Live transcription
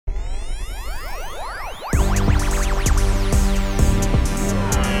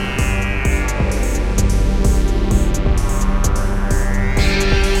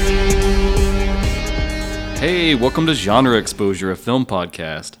Hey, welcome to Genre Exposure, a film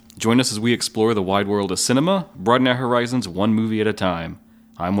podcast. Join us as we explore the wide world of cinema, broaden our horizons one movie at a time.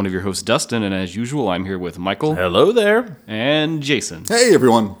 I'm one of your hosts, Dustin, and as usual, I'm here with Michael. Hello there. And Jason. Hey,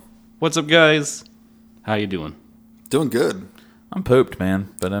 everyone. What's up, guys? How you doing? Doing good. I'm pooped,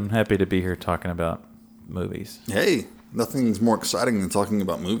 man, but I'm happy to be here talking about movies. Hey, nothing's more exciting than talking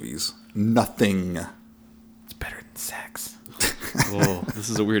about movies. Nothing. It's better than sex. Whoa, this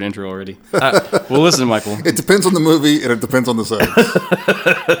is a weird intro already. Well, listen, Michael. It depends on the movie, and it depends on the sex.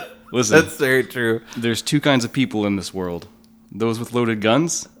 Listen, That's very true. there's two kinds of people in this world. Those with loaded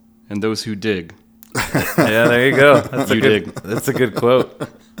guns and those who dig. Yeah, there you go. That's You dig. That's a good quote.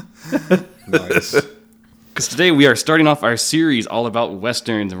 Nice. Because today we are starting off our series all about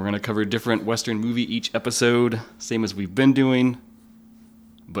Westerns, and we're going to cover a different Western movie each episode, same as we've been doing.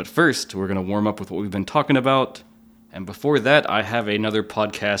 But first, we're going to warm up with what we've been talking about. And before that, I have another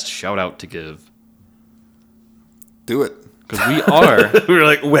podcast shout out to give. Do it. Because we are, We were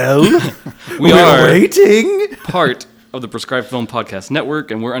like, well, we are waiting. part of the Prescribed Film Podcast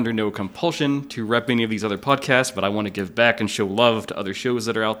Network, and we're under no compulsion to rep any of these other podcasts, but I want to give back and show love to other shows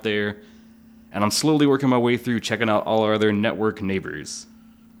that are out there. And I'm slowly working my way through checking out all our other network neighbors.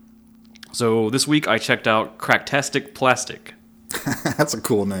 So this week I checked out Cracktastic Plastic. That's a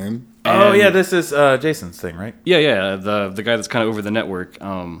cool name. Oh, And- yeah, this is Jason's thing, right? Yeah, the guy that's kind of over the network.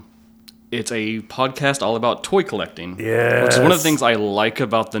 It's a podcast all about toy collecting. Yes. Which is one of the things I like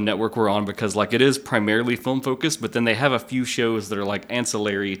about the network we're on, because like it is primarily film focused, but then they have a few shows that are like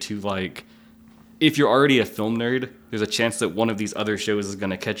ancillary to, like, if you're already a film nerd, there's a chance that one of these other shows is going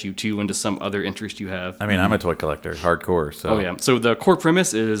to catch you too into some other interest you have. I mean, I'm a toy collector, hardcore, so. Oh yeah. So the core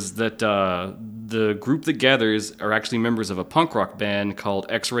premise is that the group that gathers are actually members of a punk rock band called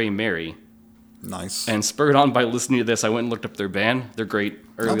X-Ray Mary. Nice. And spurred on by listening to this, I went and looked up their band. They're great.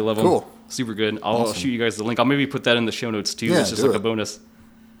 Early Oh, level. cool. Super good. I'll Awesome. shoot you guys the link. I'll maybe put that in the show notes too. Yeah, It's just do like a it. bonus.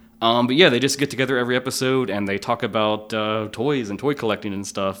 But yeah, they just get together every episode and they talk about toys and toy collecting and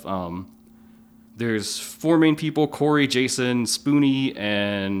stuff. There's four main people: Corey, Jason, Spoonie,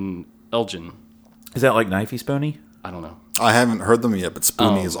 and Elgin. Is that like Knifey Spoony? I don't know. I haven't heard them yet, but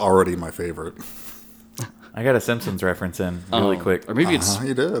Spoonie Oh. is already my favorite. I got a Simpsons reference in really quick. Or maybe it's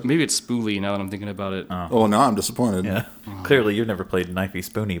You did. maybe it's Spoolie now that I'm thinking about it. Oh, now I'm disappointed. Yeah. Clearly, you've never played Knifey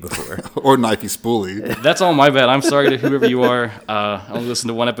Spoony before. Or Knifey Spoolie. That's all my bad. I'm sorry to whoever you are. I only listened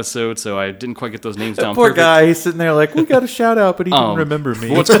to one episode, so I didn't quite get those names down Poor perfect. guy, he's sitting there like, we got a shout out, but he didn't remember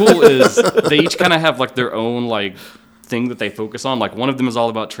me. What's cool is they each kind of have like their own like thing that they focus on. Like one of them is all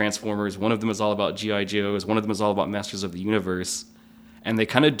about Transformers, one of them is all about G.I. Joes, one of them is all about Masters of the Universe, and they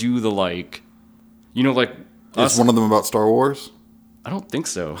kind of do the like, you know, like Is one of them about Star Wars? I don't think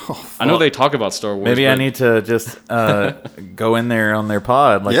so. I know they talk about Star Wars. Maybe I but- need to just go in there on their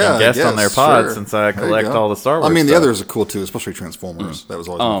pod, like Yeah, a guest on their yes, pod, sure. since I There you collect go. all the Star Wars I mean, the stuff. others are cool too, especially Transformers. That was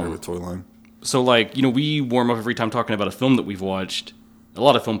always my favorite toy line. So, like, you know, we warm up every time talking about a film that we've watched. A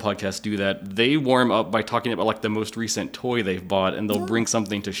lot of film podcasts do that. They warm up by talking about, like, the most recent toy they've bought, and they'll bring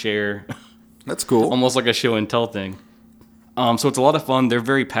something to share. That's cool. Almost like a show and tell thing. So it's a lot of fun. They're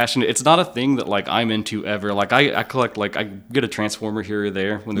very passionate. It's not a thing that, like, I'm into ever. Like, I collect, like, I get a Transformer here or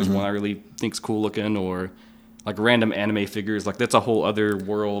there when there's one I really think's cool looking, or, like, random anime figures. Like, that's a whole other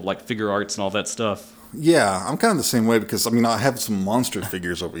world, like, figure arts and all that stuff. Yeah, I'm kind of the same way because, I mean, I have some monster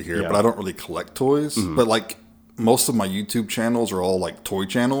figures over here, Yeah. but I don't really collect toys. But, like, most of my YouTube channels are all, like, toy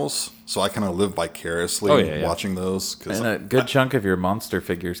channels. So I kind of live vicariously watching those. Cause And a good chunk of your monster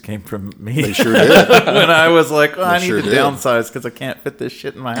figures came from me. they sure did. when I was like, I need sure to did. downsize because I can't fit this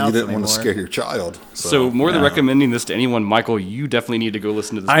shit in my house You didn't anymore. want to scare your child. So more than recommending this to anyone, Michael, you definitely need to go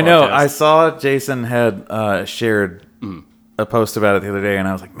listen to this I know. podcast. I saw Jason had shared a post about it the other day, and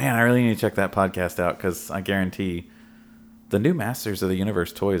I was like, man, I really need to check that podcast out because I guarantee the new Masters of the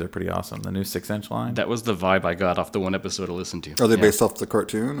Universe toys are pretty awesome. The new 6-inch line. That was the vibe I got off the one episode I listened to. Are they based off the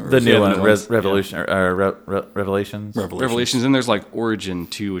cartoon? Or the is new it- one, new ones. Revolution, Revelations. Revelations, and there's like Origin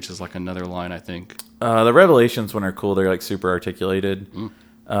too, which is like another line, I think. The Revelations one are cool. They're like super articulated.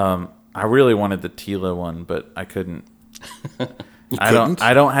 I really wanted the Tila one, but I couldn't. couldn't?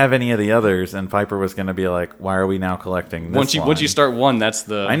 I don't have any of the others, and Piper was going to be like, "Why are we now collecting this Once you line?" start one, that's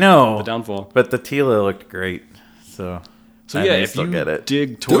the I know the downfall. but the Tila looked great. So I yeah, may if still you get it.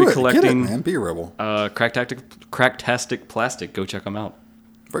 dig Do toy it. Get it, collecting, man. Be a rebel. Cracktastic Plastic, go check them out.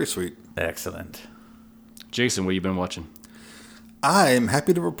 Very sweet. Excellent. Jason, what you been watching? I am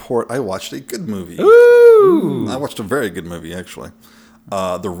happy to report I watched a good movie. Ooh. I watched a very good movie, actually.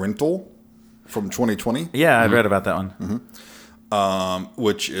 The Rental from 2020. Yeah, I read about that one.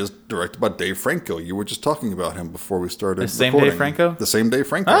 Which is directed by Dave Franco. You were just talking about him before we started. The same recording. Dave Franco? The same Dave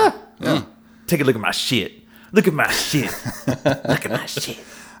Franco. Yeah. Take a look at my shit. Look at my shit. Look at my shit.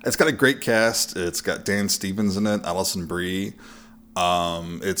 It's got a great cast. It's got Dan Stevens in it, Alison Brie.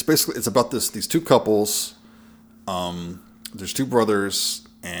 It's about these two couples. There's two brothers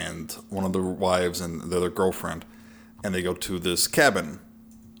and one of the wives and the other girlfriend, and they go to this cabin.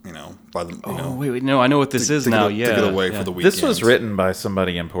 Wait, no, I know what this is now. To get away for the weekend. This was written by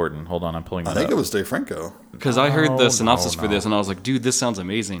somebody important. Hold on, I'm pulling it up. I think it was Dave Franco. Because I heard the synopsis for this, and I was like, dude, this sounds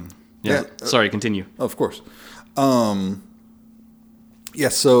amazing. Yeah. Sorry, continue. Of course. So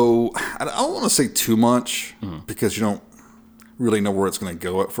I don't want to say too much because you don't really know where it's going to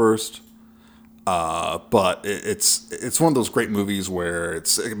go at first. But it's one of those great movies where it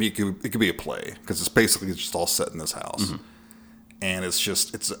could be a play because it's basically just all set in this house. And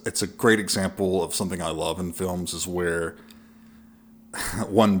it's a great example of something I love in films is where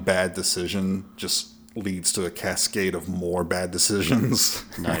one bad decision just leads to a cascade of more bad decisions.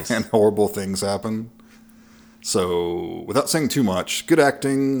 Nice. And horrible things happen. So without saying too much, good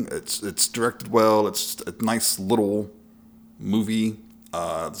acting. It's directed well. It's a nice little movie.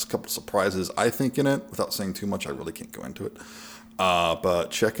 There's a couple of surprises, I think, in it. Without saying too much, I really can't go into it. But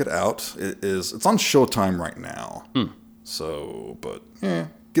check it out. It's on Showtime right now. So, but you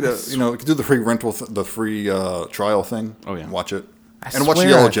could do the free rental, the free trial thing. Oh yeah, watch it and watch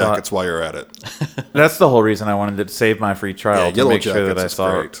Yellow Jackets while you're at it. That's the whole reason I wanted to save my free trial to make sure that I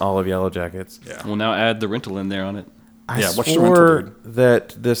saw great. all of Yellow Jackets. Yeah, we'll now add the rental in there on it. I watch the rental, dude.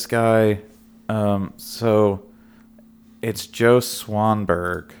 That this guy, so it's Joe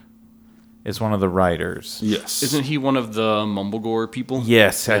Swanberg is one of the writers. Yes, isn't he one of the Mumblegore people?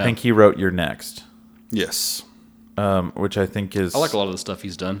 Yes, I think he wrote You're Next. Yes. Which I think is... I like a lot of the stuff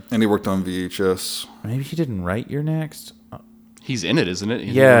he's done. And he worked on VHS. Maybe he didn't write You're Next? He's in it, isn't it?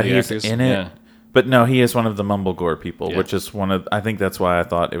 He's in it. Yeah. But no, he is one of the Mumblegore people, which is one of... I think that's why I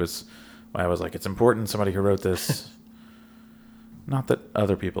thought it was... Why I was like, it's important, somebody who wrote this. Not that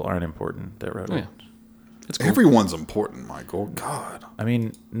other people aren't important that wrote it. It's cool. Everyone's important, Michael. God. I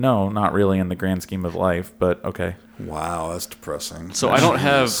mean, no, not really in the grand scheme of life, but okay. Wow, that's depressing. So I don't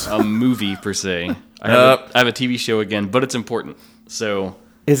have a movie per se. I have a TV show again, but it's important. So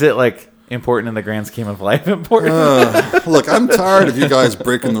is it like important in the grand scheme of life? Important? Look, I'm tired of you guys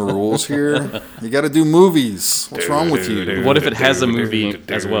breaking the rules here. You got to do movies. What's wrong with you? What if it has a movie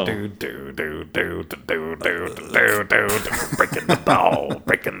as well? Breaking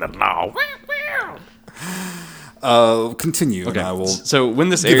the law. Continue. Okay. And I will so when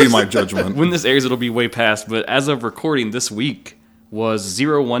this give airs, you my judgment. When this airs, it'll be way past. But as of recording this week was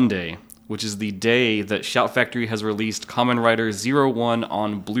 01 Day, which is the day that Shout Factory has released Kamen Rider 01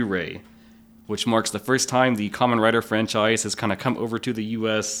 on Blu-ray, which marks the first time the Kamen Rider franchise has kind of come over to the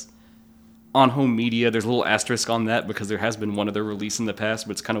U.S. on home media. There's a little asterisk on that because there has been one other release in the past,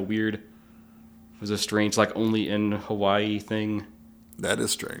 but it's kind of weird. It was a strange, like, only in Hawaii thing. That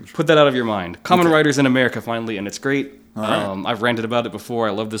is strange. Put that out of your mind. Kamen Rider's in America finally, and it's great. Right. I've ranted about it before.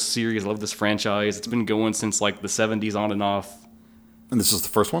 I love this series. I love this franchise. It's been going since, like, the 70s on and off. And this is the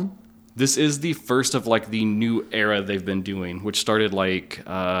first one? This is the first of, like, the new era they've been doing, which started, like,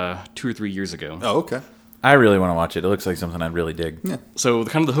 2 or 3 years ago. Oh, okay. I really want to watch it. It looks like something I'd really dig. Yeah. So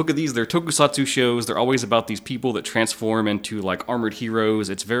kind of the hook of these, they're tokusatsu shows. They're always about these people that transform into, like, armored heroes.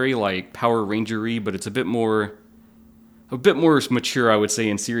 It's very, like, Power Ranger-y, but it's a bit more mature, I would say,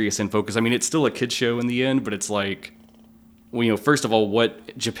 and serious in focus. I mean, it's still a kid's show in the end, but it's like, well, first of all,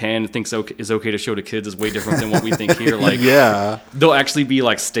 what Japan thinks is okay to show to kids is way different than what we think here. Like, yeah, there'll actually be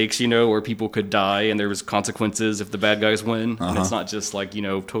like stakes, where people could die, and there's consequences if the bad guys win, and it's not just like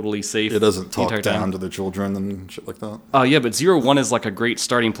totally safe. It doesn't talk down to the children and shit like that. Yeah, but 01 is like a great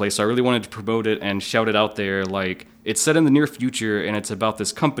starting place. So I really wanted to promote it and shout it out there. Like, it's set in the near future, and it's about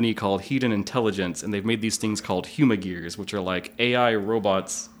this company called Hedon Intelligence, and they've made these things called Humagears, which are like AI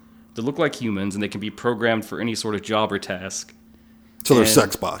robots that look like humans, and they can be programmed for any sort of job or task. So they're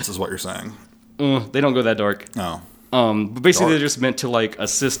sex bots, is what you're saying? They don't go that dark. No. But basically, they're just meant to like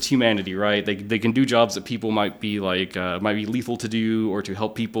assist humanity, right? They can do jobs that people might be lethal to do, or to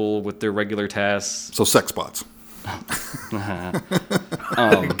help people with their regular tasks. So sex bots. God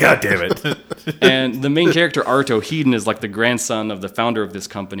damn it. And the main character, Arto Hedon, is like the grandson of the founder of this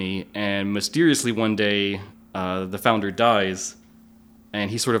company, and mysteriously one day, the founder dies, and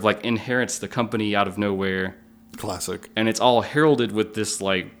he sort of like inherits the company out of nowhere. Classic. And it's all heralded with this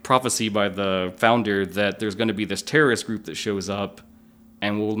like prophecy by the founder that there's going to be this terrorist group that shows up,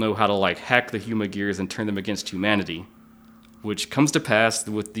 and will know how to like hack the Humagears and turn them against humanity. Which comes to pass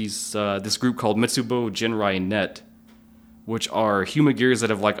with these this group called Mitsubo Jinrai Net, which are Humagears that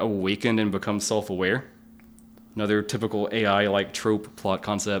have like awakened and become self-aware. Another typical AI like trope plot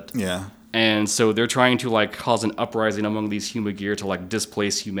concept. Yeah. And so they're trying to like cause an uprising among these Humagear to like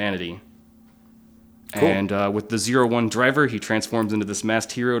displace humanity. Cool. And with the 01 driver, he transforms into this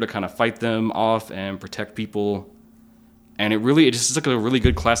masked hero to kind of fight them off and protect people. And it just is like a really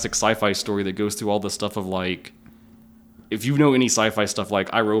good classic sci-fi story that goes through all the stuff of like, if you know any sci-fi stuff like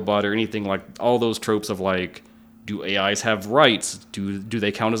iRobot or anything, like all those tropes of like, do AIs have rights? Do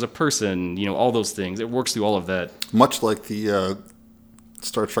they count as a person? You know, all those things. It works through all of that. Much like the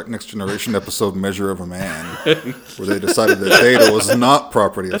Star Trek Next Generation episode Measure of a Man, where they decided that Data was not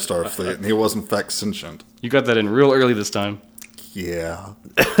property of Starfleet and he was in fact sentient. You got that in real early this time. Yeah.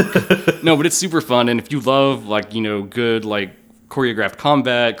 No, but it's super fun, and if you love like, you know, good like choreographed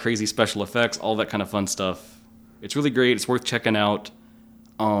combat, crazy special effects, all that kind of fun stuff, it's really great. It's worth checking out.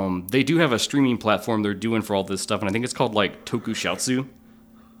 They do have a streaming platform they're doing for all this stuff, and I think it's called like Tokushoutsu,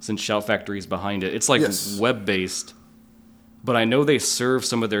 since Shout Factory is behind it. It's like web-based, but I know they serve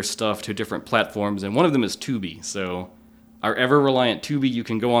some of their stuff to different platforms, and one of them is Tubi. So our ever-reliant Tubi, you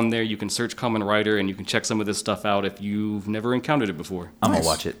can go on there, you can search Kamen Rider, and you can check some of this stuff out if you've never encountered it before. I'm going to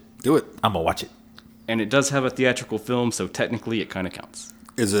watch it. Do it. I'm going to watch it. And it does have a theatrical film, so technically it kind of counts.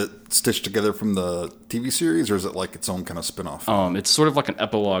 Is it stitched together from the TV series, or is it like its own kind of spin-off? It's sort of like an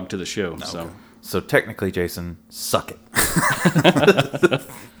epilogue to the show. Okay. So technically, Jason, suck it.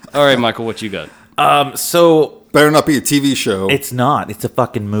 All right, Michael, what you got? So Better not be a TV show. it's not. It's a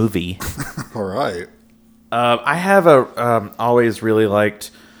fucking movie. All right. I have always really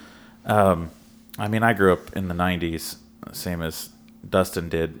liked. I mean, I grew up in the '90s, same as Dustin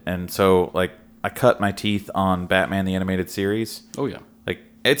did, and so like I cut my teeth on Batman the Animated Series. Oh, yeah. Like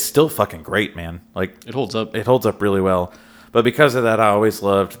it's still fucking great, man. Like It holds up. it holds up really well. But because of that, I always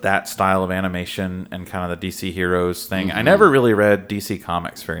loved that style of animation and kind of the DC Heroes thing. I never really read DC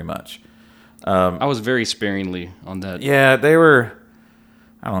Comics very much. I was very sparingly on that. Yeah, they were.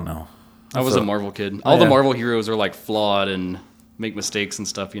 I don't know. I was a Marvel kid. All the Marvel heroes are like flawed and make mistakes and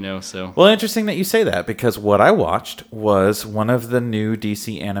stuff, you know. So Well, interesting that you say that, because what I watched was one of the new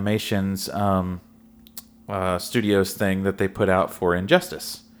DC Animations Studios thing that they put out for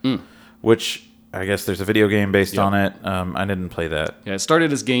Injustice, which I guess there's a video game based on it. I didn't play that. yeah, it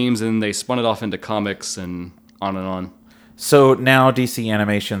started as games and they spun it off into comics and on and on. So now DC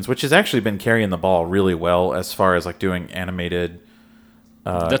Animations, which has actually been carrying the ball really well as far as like doing animated.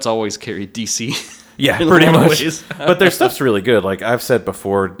 That's always carried DC. Yeah, in pretty a lot of much. ways. But their stuff's really good. Like I've said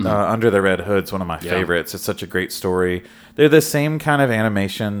before, Under the Red Hood's one of my favorites. It's such a great story. They're the same kind of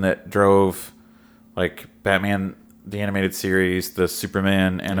animation that drove like Batman the Animated Series, the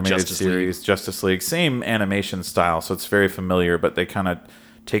Superman Animated Series, Justice League. Same animation style, so it's very familiar, but they kind of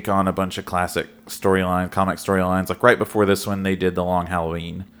take on a bunch of classic comic storylines. Like right before this one, they did The Long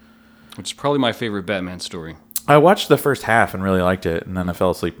Halloween, Which is probably my favorite Batman story. I watched the first half and really liked it, and then I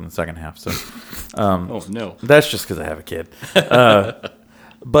fell asleep in the second half. So Oh, no. that's just because I have a kid.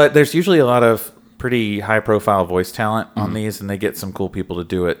 But there's usually a lot of pretty high-profile voice talent on these, and they get some cool people to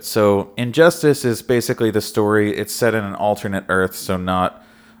do it. So Injustice is basically the story. It's set in an alternate Earth, so not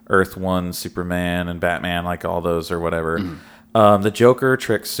Earth 1, Superman, and Batman, like all those or whatever. The Joker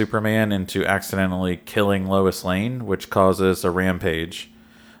tricks Superman into accidentally killing Lois Lane, which causes a rampage.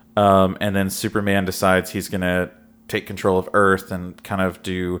 And then Superman decides he's going to take control of Earth and kind of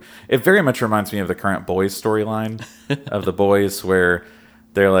do... It very much reminds me of the current Boys storyline of the Boys, where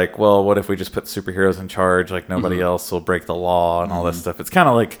they're like, well, what if we just put superheroes in charge? Like, nobody else will break the law and all this stuff. It's kind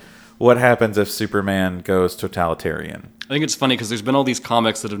of like what happens if Superman goes totalitarian. I think it's funny because there's been all these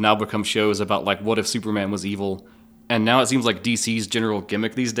comics that have now become shows about, like, what if Superman was evil? And now it seems like DC's general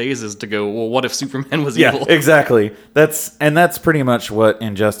gimmick these days is to go, well, what if Superman was evil? Yeah, exactly. That's pretty much what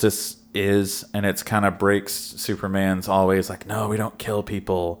Injustice is, and it's kind of breaks Superman's always like, no, we don't kill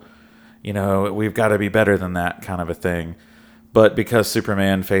people. You know, we've got to be better than that kind of a thing. But because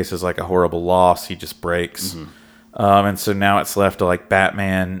Superman faces like a horrible loss, he just breaks. And so now it's left to like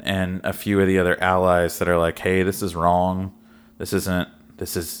Batman and a few of the other allies that are like, hey, this is wrong. This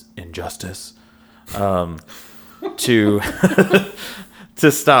is injustice. To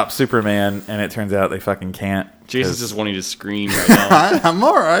stop Superman, and it turns out they fucking can't. Jason's just wanting to scream right now. I'm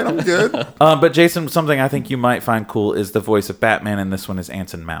all right. I'm good. But Jason, something I think you might find cool is the voice of Batman, and this one is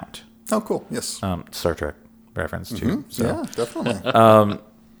Anson Mount. Oh, cool. Yes. Star Trek reference too. So. Yeah, definitely.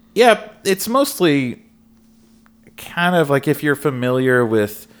 Yeah, it's mostly kind of like if you're familiar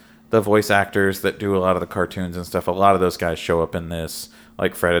with the voice actors that do a lot of the cartoons and stuff, a lot of those guys show up in this,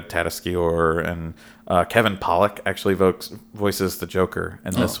 like Fred Tatasciore and Kevin Pollak actually voices the Joker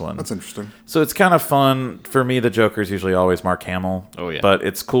in this one. That's interesting. So it's kind of fun. For me, the Joker's usually always Mark Hamill. Oh, yeah. But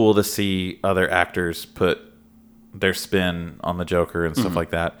it's cool to see other actors put their spin on the Joker and stuff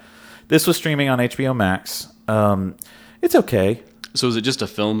like that. This was streaming on HBO Max. It's okay. So is it just a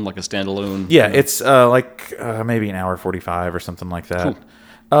film, like a standalone? Yeah, it's maybe an hour 45 or something like that.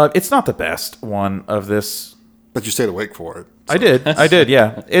 Cool. It's not the best one of this. But you stayed awake for it. I did,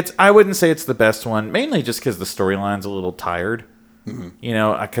 yeah. I wouldn't say it's the best one, mainly just because the storyline's a little tired. Mm-hmm. You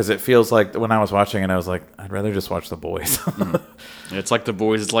know, because it feels like when I was watching it, I was like, I'd rather just watch The Boys. It's like The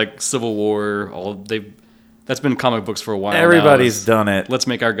Boys. It's like Civil War. That's been comic books for a while. Everybody's done it. Let's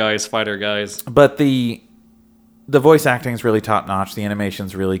make our guys fight our guys. But the voice acting is really top notch. The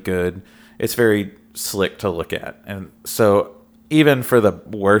animation's really good. It's very slick to look at, and so even for the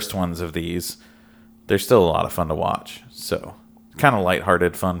worst ones of these, there's still a lot of fun to watch. So kind of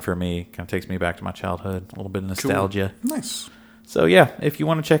lighthearted fun for me. Kind of takes me back to my childhood. A little bit of nostalgia. Cool. Nice. So yeah, if you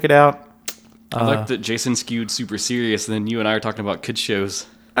want to check it out. I like that Jason skewed super serious, and then you and I are talking about kids shows.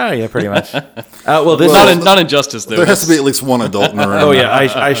 Oh yeah, pretty much. This not Injustice though. There has to be at least one adult in the room. Oh yeah,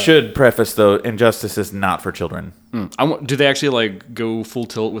 I should preface though, Injustice is not for children. Do they actually like go full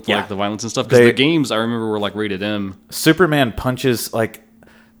tilt with Yeah. like the violence and stuff? Because the games I remember were like rated M. Superman punches like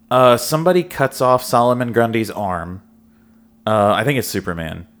somebody cuts off Solomon Grundy's arm. I think it's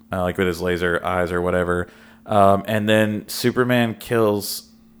Superman, like with his laser eyes or whatever. And then Superman kills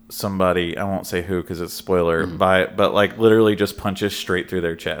somebody. I won't say who because it's spoiler. But like literally just punches straight through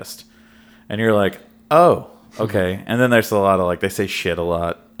their chest, and you're like, oh, okay. And then there's a lot of like they say shit a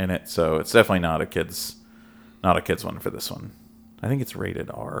lot in it, so it's definitely not a kids one for this one. I think it's rated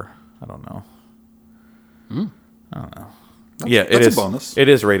R. I don't know. I don't know. It is a bonus. It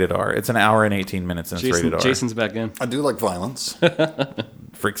is rated R. It's an hour and 18 minutes, and it's rated R. Jason's back in. I do like violence.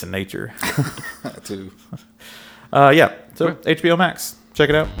 Freaks in nature. too. Yeah. So HBO Max. Check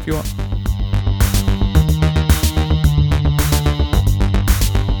it out if you want.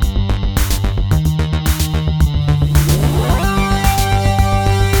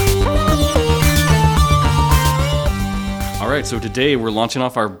 All right, so today we're launching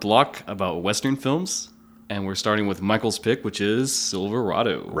off our block about Western films, and we're starting with Michael's pick, which is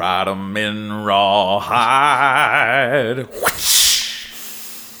Silverado. Ride 'em in rawhide.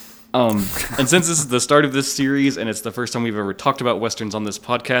 And since this is the start of this series, and it's the first time we've ever talked about Westerns on this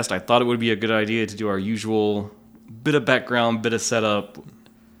podcast, I thought it would be a good idea to do our usual bit of background, bit of setup.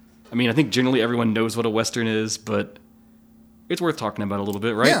 I mean, I think generally everyone knows what a Western is, but it's worth talking about a little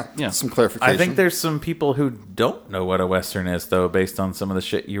bit, right? Yeah. Some clarification. I think there's some people who don't know what a Western is, though, based on some of the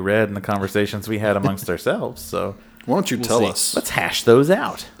shit you read and the conversations we had amongst ourselves. So Why don't you tell see. us? let's hash those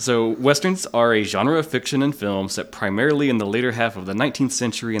out. So, Westerns are a genre of fiction and film set primarily in the later half of the 19th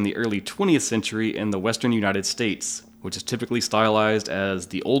century and the early 20th century in the Western United States, which is typically stylized as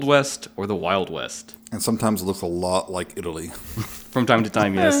the Old West or the Wild West. And sometimes it looks a lot like Italy. From time to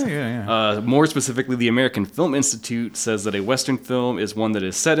time, yes. Yeah. More specifically, the American Film Institute says that a Western film is one that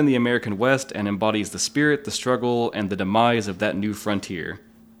is set in the American West and embodies the spirit, the struggle, and the demise of that new frontier.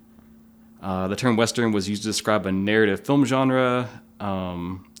 The term Western was used to describe a narrative film genre,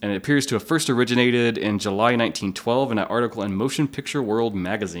 and it appears to have first originated in July 1912 in an article in Motion Picture World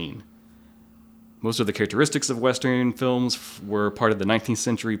magazine. Most of the characteristics of Western films were part of the 19th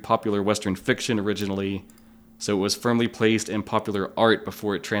century popular Western fiction originally, so it was firmly placed in popular art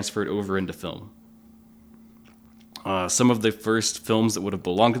before it transferred over into film. Some of the first films that would have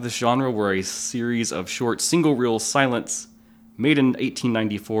belonged to this genre were a series of short single-reel silents made in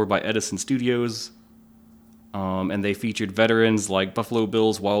 1894 by Edison Studios, and they featured veterans like Buffalo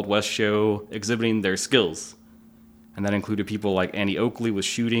Bill's Wild West show exhibiting their skills. And that included people like Annie Oakley with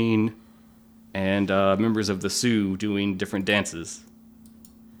shooting, and members of the Sioux doing different dances.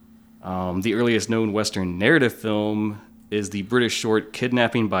 The earliest known Western narrative film is the British short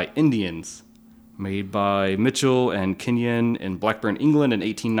Kidnapping by Indians, made by Mitchell and Kenyon in Blackburn, England in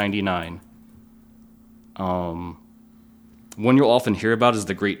 1899. One you'll often hear about is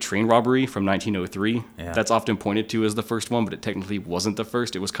the Great Train Robbery from 1903. Yeah. That's often pointed to as the first one, but it technically wasn't the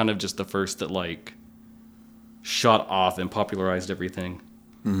first. It was kind of just the first that like shot off and popularized everything.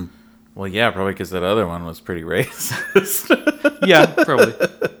 Well, yeah, probably because that other one was pretty racist. Yeah, probably.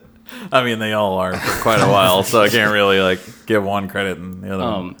 I mean, they all are for quite a while, so I can't really like give one credit and the other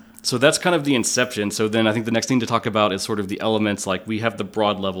one. So that's kind of the inception. So then I think the next thing to talk about is sort of the elements. Like we have the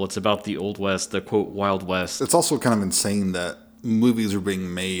broad level. It's about the Old West, the quote Wild West. It's also kind of insane that movies are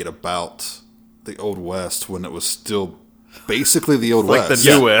being made about the Old West when it was still basically the Old Like West.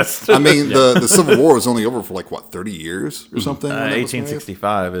 the New West. I mean, the Civil War was only over for like, what, 30 years or something? when it was made?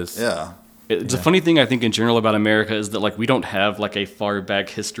 1865 is... Yeah. It's a funny thing I think in general about America is that like we don't have like a far back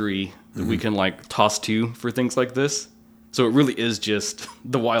history that we can like toss to for things like this. So it really is just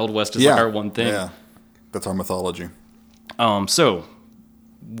the Wild West is like our one thing. Yeah. That's our mythology. So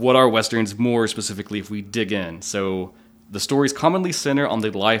what are Westerns more specifically if we dig in? So the stories commonly center on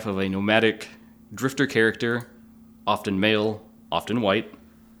the life of a nomadic drifter character, often male, often white.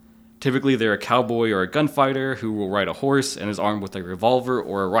 Typically, they're a cowboy or a gunfighter who will ride a horse and is armed with a revolver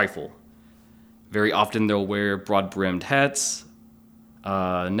or a rifle. Very often, they'll wear broad-brimmed hats,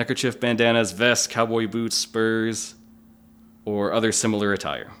 neckerchief bandanas, vests, cowboy boots, spurs, or other similar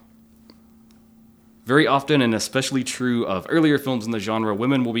attire. Very often, and especially true of earlier films in the genre,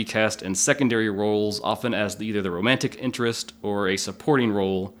 women will be cast in secondary roles, often as either the romantic interest or a supporting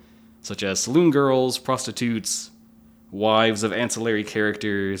role, such as saloon girls, prostitutes, wives of ancillary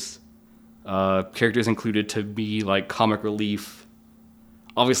characters, characters included to be like comic relief.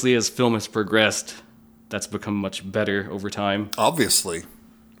 Obviously, as film has progressed, that's become much better over time. Obviously.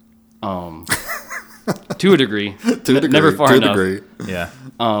 To a degree. Never far enough. Yeah.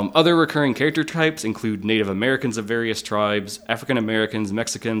 Other recurring character types include Native Americans of various tribes, African Americans,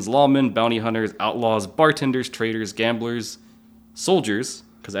 Mexicans, lawmen, bounty hunters, outlaws, bartenders, traders, gamblers, soldiers,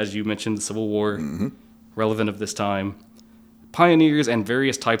 because as you mentioned, the Civil War, relevant of this time, pioneers, and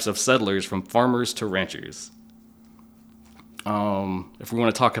various types of settlers from farmers to ranchers. If we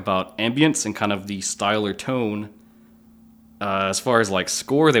want to talk about ambience and kind of the style or tone, as far as like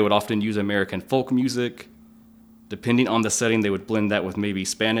score, they would often use American folk music. Depending on the setting, they would blend that with maybe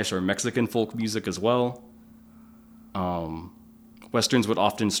Spanish or Mexican folk music as well. Westerns would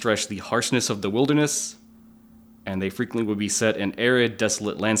often stress the harshness of the wilderness, and they frequently would be set in arid,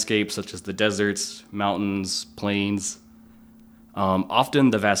 desolate landscapes such as the deserts, mountains, plains. Often,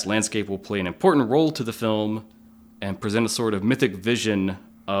 the vast landscape will play an important role to the film and present a sort of mythic vision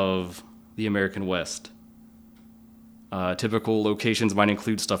of the American West. Typical locations might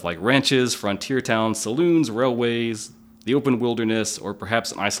include stuff like ranches, frontier towns, saloons, railways, the open wilderness, or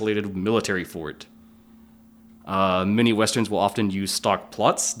perhaps an isolated military fort. Many Westerns will often use stock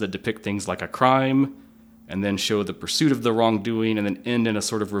plots that depict things like a crime, and then show the pursuit of the wrongdoing, and then end in a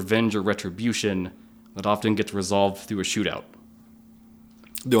sort of revenge or retribution that often gets resolved through a shootout.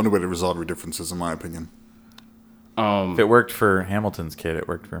 The only way to resolve your differences, in my opinion. If it worked for Hamilton's kid, it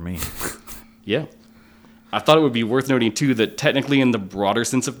worked for me. Yeah. I thought it would be worth noting, too, that technically in the broader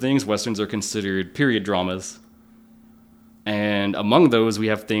sense of things, Westerns are considered period dramas. And among those, we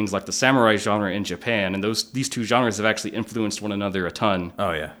have things like the samurai genre in Japan, and these two genres have actually influenced one another a ton.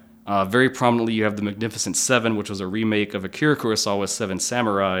 Oh, yeah. Very prominently, you have The Magnificent Seven, which was a remake of Akira Kurosawa's Seven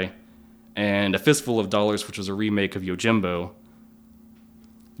Samurai, and A Fistful of Dollars, which was a remake of Yojimbo.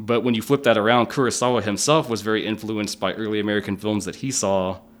 But when you flip that around, Kurosawa himself was very influenced by early American films that he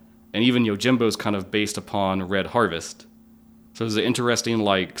saw, and even Yojimbo's kind of based upon Red Harvest. So there's an interesting,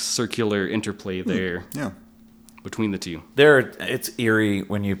 like, circular interplay there between the two. It's eerie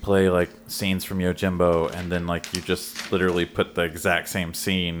when you play, like, scenes from Yojimbo, and then, like, you just literally put the exact same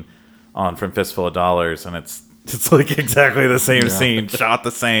scene on from Fistful of Dollars, and it's like exactly the same scene, shot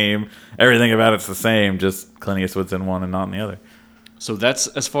the same, everything about it's the same, just Clint Eastwood's in one and not in the other. So that's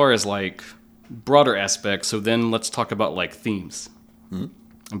as far as, like, broader aspects. So then let's talk about, like, themes. Mm-hmm.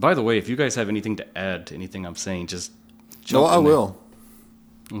 And by the way, if you guys have anything to add to anything I'm saying, just jump in I will.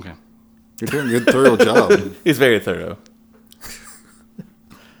 Okay. You're doing a good, thorough job. He's very thorough.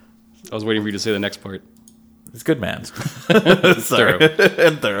 I was waiting for you to say the next part. He's a good man. Thorough.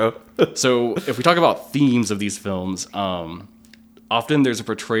 And thorough. So if we talk about themes of these films, often there's a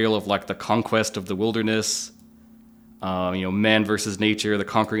portrayal of, like, the conquest of the wilderness, man versus nature, the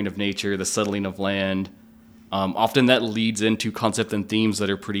conquering of nature, the settling of land. Often that leads into concepts and themes that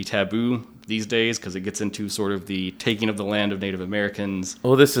are pretty taboo these days because it gets into sort of the taking of the land of Native Americans.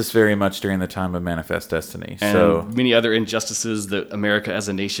 Well, this is very much during the time of Manifest Destiny. And many other injustices that America as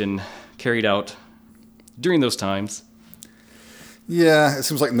a nation carried out during those times. Yeah, it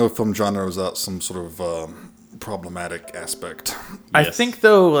seems like no film genre was out some sort of problematic aspect. I think,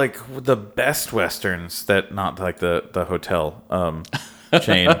 though, like, the best Westerns, that not like the hotel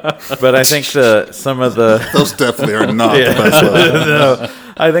chain, but I think some of the those definitely are not the best Westerns. No,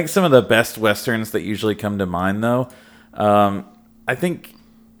 I think some of the best Westerns that usually come to mind, though, I think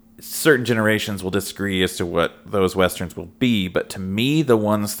certain generations will disagree as to what those Westerns will be, but to me, the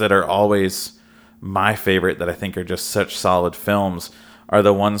ones that are always my favorite that I think are just such solid films are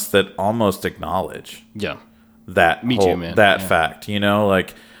the ones that almost acknowledge that Me too, man. fact,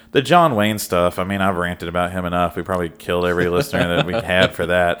 like the John Wayne stuff. I mean, I've ranted about him enough. We probably killed every listener that we had for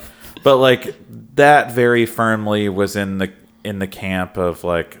that. But like that very firmly was in the camp of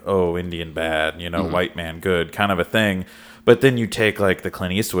like, oh, Indian bad, white man good kind of a thing. But then you take like the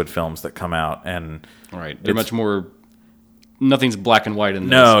Clint Eastwood films that come out and they're much more nothing's black and white in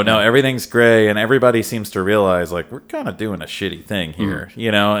this. No, everything's gray, and everybody seems to realize, like, we're kind of doing a shitty thing here,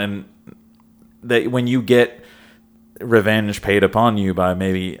 you know, and that when you get revenge paid upon you by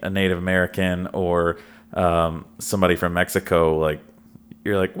maybe a Native American or somebody from Mexico, like,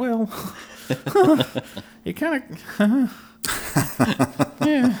 you're like, well, you kind of,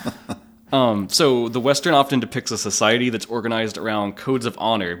 yeah. So the Western often depicts a society that's organized around codes of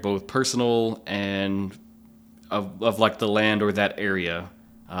honor, both personal and of like the land or that area.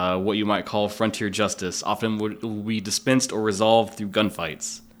 What you might call frontier justice often will be dispensed or resolved through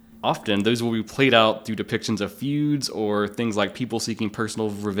gunfights. Often, those will be played out through depictions of feuds or things like people seeking personal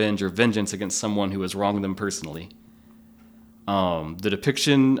revenge or vengeance against someone who has wronged them personally. The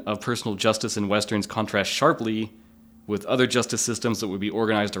depiction of personal justice in Westerns contrasts sharply with other justice systems that would be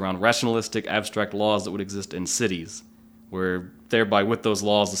organized around rationalistic, abstract laws that would exist in cities, where thereby with those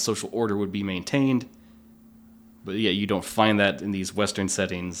laws the social order would be maintained. But yeah, you don't find that in these Western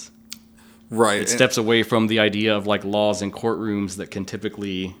settings. Right. It steps away from the idea of like laws in courtrooms that can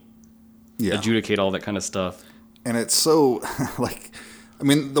typically adjudicate all that kind of stuff. And it's so, like, I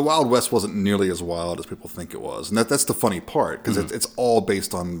mean, the Wild West wasn't nearly as wild as people think it was. And that's the funny part, because it's all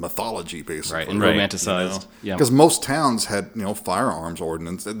based on mythology, basically. Right, and romanticized. Yeah. Because most towns had, firearms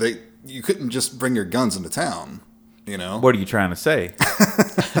ordinance. You couldn't just bring your guns into town, What are you trying to say?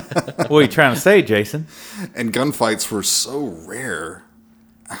 What are you trying to say, Jason? And gunfights were so rare.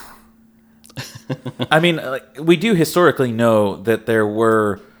 I mean, we do historically know that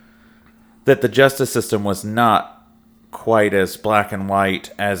that the justice system was not quite as black and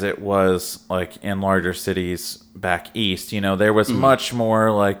white as it was like in larger cities back east. There was much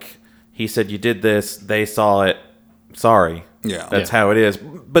more like, he said you did this, they saw it, sorry. Yeah. That's how it is.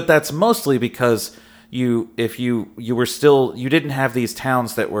 But that's mostly because you didn't have these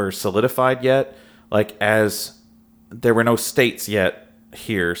towns that were solidified yet, like as there were no states yet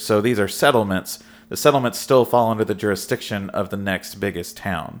here. So these are settlements. The settlements still fall under the jurisdiction of the next biggest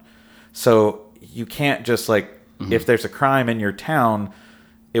town. So you can't just if there's a crime in your town,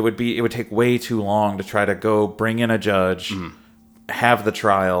 it would take way too long to try to go bring in a judge, have the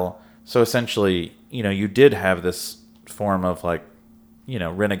trial. So essentially, you did have this form of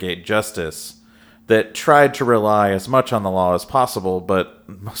renegade justice that tried to rely as much on the law as possible, but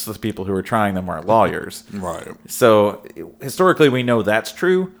most of the people who were trying them weren't lawyers. Right. So historically, we know that's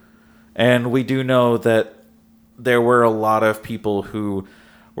true, and we do know that there were a lot of people who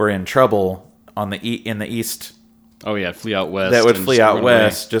were in trouble in the east. Oh yeah, flee out west. That would flee out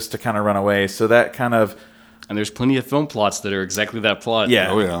west just to kind of run away. So that kind of... And there's plenty of film plots that are exactly that plot. Yeah.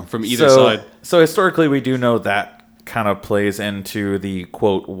 Oh yeah. From either side. So historically, we do know that kind of plays into the,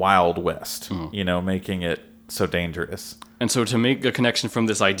 quote, Wild West, making it so dangerous. And so to make a connection from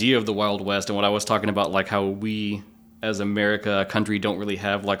this idea of the Wild West and what I was talking about, like how we as America, a country, don't really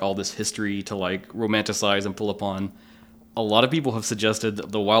have like all this history to like romanticize and pull upon, a lot of people have suggested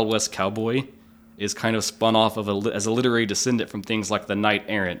that the Wild West cowboy is kind of spun off of as a literary descendant from things like the knight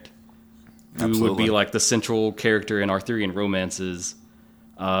errant, who would be like the central character in Arthurian romances.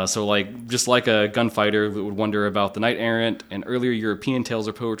 So like just like a gunfighter that would wander about the knight errant, and earlier European tales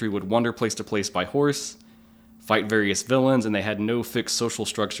or poetry would wander place to place by horse, fight various villains, and they had no fixed social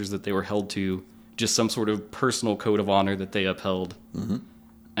structures that they were held to, just some sort of personal code of honor that they upheld. Mm-hmm.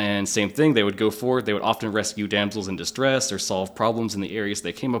 And same thing, they would go forward, they would often rescue damsels in distress or solve problems in the areas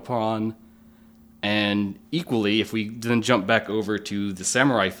they came upon. And equally, if we then jump back over to the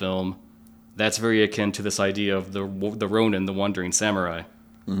samurai film, that's very akin to this idea of the Ronin, the wandering samurai.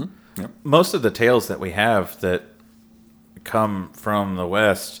 Mm-hmm. Yep. Most of the tales that we have that come from the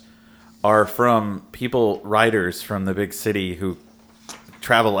West are from writers from the big city who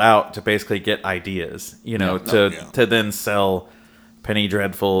travel out to basically get ideas, to then sell penny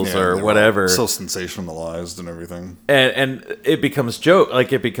dreadfuls or whatever. So sensationalized and everything. And it becomes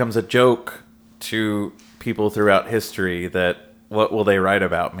a joke to people throughout history that what will they write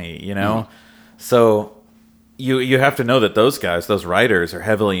about me, Mm-hmm. So you have to know that those writers, are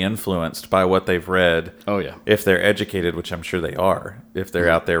heavily influenced by what they've read. Oh yeah. If they're educated, which I'm sure they are, if they're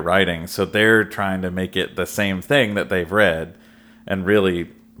out there writing. So they're trying to make it the same thing that they've read and really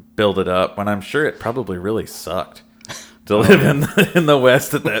build it up, when I'm sure it probably really sucked to live in the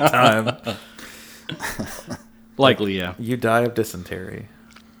West at that time. Likely, yeah. You die of dysentery.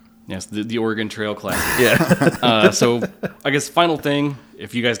 Yes, the Oregon Trail classic. Yeah. So I guess final thing,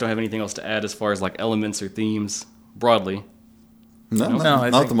 if you guys don't have anything else to add as far as like elements or themes broadly. Not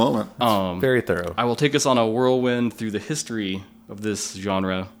at the moment. Very thorough. I will take us on a whirlwind through the history of this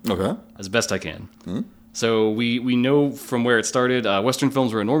genre. Okay. As best I can. Mm-hmm. So we know from where it started, Western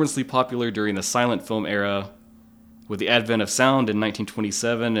films were enormously popular during the silent film era, With the advent of sound in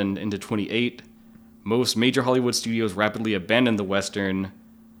 1927 and into 28, most major Hollywood studios rapidly abandoned the Western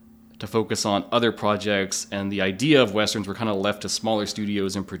to focus on other projects, and the idea of Westerns were kind of left to smaller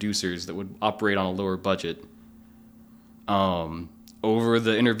studios and producers that would operate on a lower budget. Over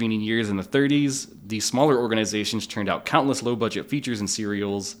the intervening years in the 30s, these smaller organizations turned out countless low-budget features and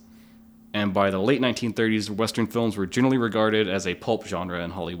serials, and by the late 1930s, Western films were generally regarded as a pulp genre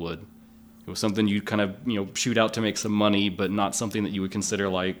in Hollywood. It was something you'd kind of, shoot out to make some money, but not something that you would consider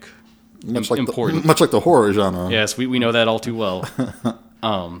like important. Much like the horror genre. Yes, we know that all too well.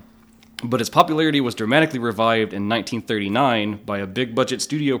 But its popularity was dramatically revived in 1939 by a big-budget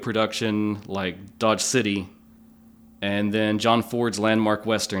studio production like Dodge City, and then John Ford's landmark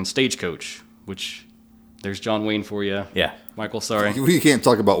Western Stagecoach, which, there's John Wayne for you. Yeah. Michael, sorry. We can't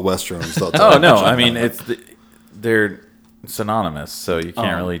talk about Westerns. Oh, no. I mean, they're synonymous, so you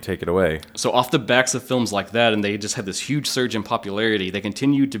can't really take it away. So off the backs of films like that, and they just had this huge surge in popularity, they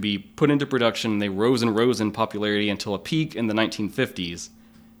continued to be put into production, and they rose and rose in popularity until a peak in the 1950s,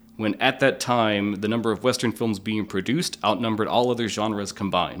 when at that time, the number of Western films being produced outnumbered all other genres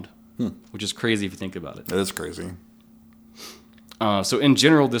combined, which is crazy if you think about it. That is crazy. So in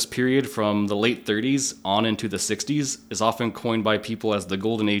general, this period from the late 30s on into the 60s is often coined by people as the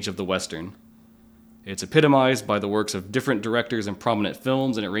golden age of the Western. It's epitomized by the works of different directors in prominent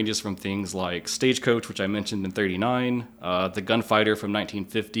films, and it ranges from things like Stagecoach, which I mentioned in 39, The Gunfighter from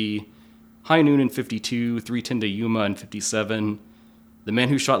 1950, High Noon in 52, 3:10 to Yuma in 57, The Man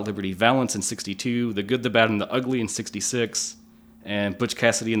Who Shot Liberty Valance in 62, The Good, the Bad, and the Ugly in 66, and Butch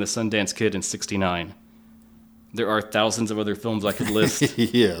Cassidy and the Sundance Kid in 69. There are thousands of other films I could list.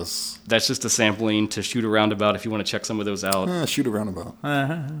 Yes. That's just a sampling to shoot around about if you want to check some of those out. Shoot a roundabout.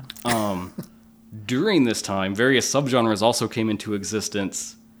 During this time, various subgenres also came into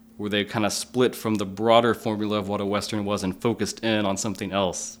existence where they kind of split from the broader formula of what a Western was and focused in on something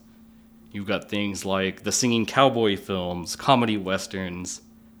else. You've got things like the singing cowboy films, comedy Westerns,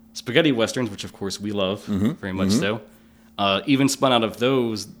 spaghetti Westerns, which of course we love, very much so. Even spun out of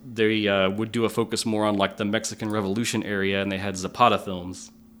those, they would do a focus more on like the Mexican Revolution area, and they had Zapata films.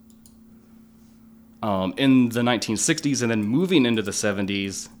 In the 1960s and then moving into the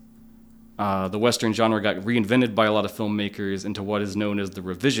 70s, the Western genre got reinvented by a lot of filmmakers into what is known as the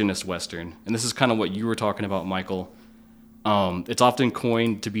revisionist Western. And this is kind of what you were talking about, Michael. It's often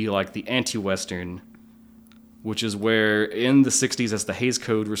coined to be like the anti-Western, which is where in the 60s, as the Hays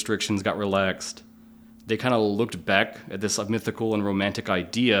Code restrictions got relaxed, they kind of looked back at this mythical and romantic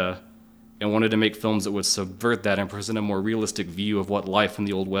idea and wanted to make films that would subvert that and present a more realistic view of what life in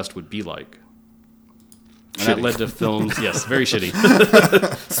the Old West would be like. And that led to films, yes, very shitty.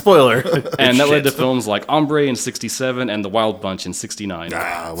 Spoiler. And that led to films like Hombre in 67 and The Wild Bunch in 69.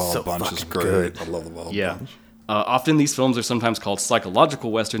 Wild Bunch is great. good. I love the Wild Yeah. Bunch. Often these films are sometimes called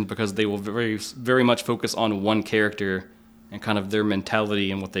psychological Westerns because they will very, very much focus on one character and kind of their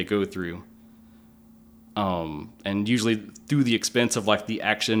mentality and what they go through. And usually through the expense of like the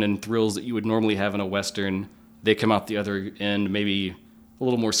action and thrills that you would normally have in a Western, they come out the other end maybe a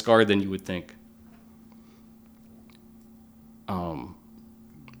little more scarred than you would think.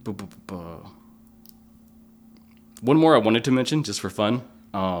 One more I wanted to mention, just for fun.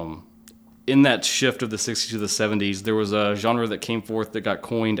 In that shift of the 60s to the 70s, there was a genre that came forth that got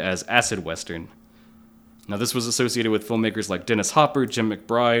coined as acid Western. Now, this was associated with filmmakers like Dennis Hopper, Jim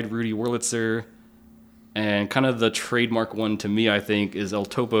McBride, Rudy Wurlitzer, and kind of the trademark one to me, I think, is El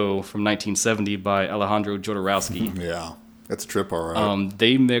Topo from 1970 by Alejandro Jodorowsky. Yeah, that's a trip, all right.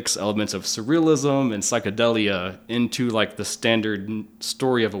 They mix elements of surrealism and psychedelia into like the standard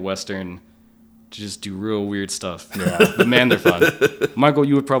story of a Western to just do real weird stuff. Yeah. But man, they're fun. Michael,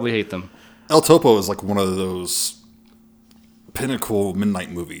 you would probably hate them. El Topo is like one of those pinnacle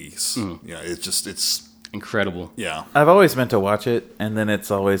midnight movies. Yeah, it's Incredible. yeah. I've always meant to watch it, and then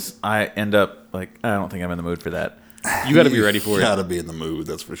I end up like, I don't think I'm in the mood for that. You got to be ready for You it. gotta be in the mood,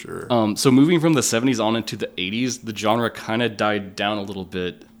 that's for sure. So moving from the 70s on into the 80s, the genre kind of died down a little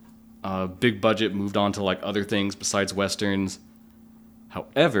bit. Big budget moved on to like other things besides Westerns.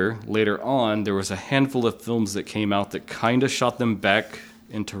 However, later on, there was a handful of films that came out that kind of shot them back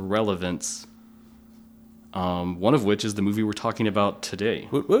into relevance. One of which is the movie we're talking about today,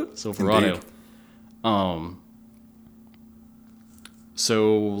 Silverado.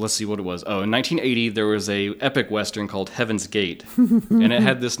 So let's see what it was. Oh, in 1980, there was a epic Western called Heaven's Gate, and it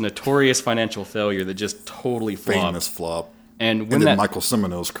had this notorious financial failure that just totally flopped. Famous flop. And when And then that, Michael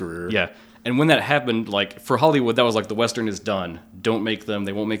Cimino's career. yeah, and when that happened, like for Hollywood, that was like the Western is done. Don't make them.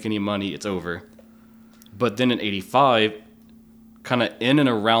 They won't make any money. It's over. But then in '85, kind of in and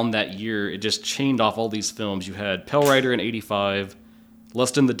around that year, it just chained off all these films. You had Pale Rider in 85,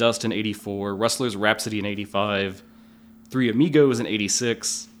 Lust in the Dust in 84, Rustler's Rhapsody in 85, Three Amigos in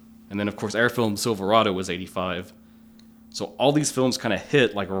 86, and then, of course, our film Silverado was 85. So all these films kind of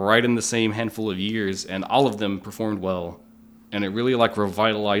hit like right in the same handful of years, and all of them performed well. And it really like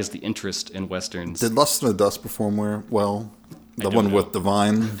revitalized the interest in Westerns. Did Lust in the Dust perform well? The don't one know. with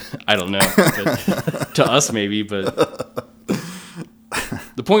Divine? I don't know. But to us, maybe, but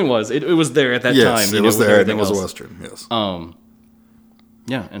the point was, it was there at that Yes, time. it was with there, and it everything was a else. Western, yes.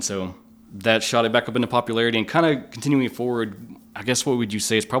 Yeah, and so that shot it back up into popularity, and kind of continuing forward, I guess what would you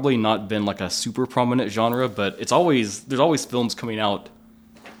say, it's probably not been like a super prominent genre, but there's always films coming out.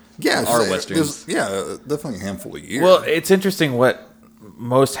 Yeah, are there's- Westerns. Yeah, definitely a handful a year. Well, it's interesting what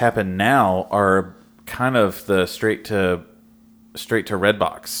most happen now are kind of the straight to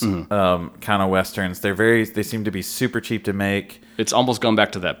Redbox kind of Westerns. They seem to be super cheap to make. It's almost gone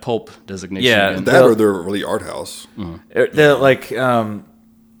back to that pulp designation. Yeah, again. that or they're really art house. They're like,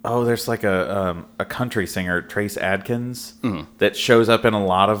 there's like a country singer, Trace Adkins, that shows up in a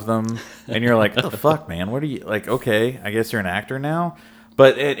lot of them, and you're like, "Oh fuck, man, what are you like?" Okay, I guess you're an actor now.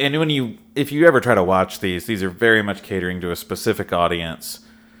 But if you ever try to watch these are very much catering to a specific audience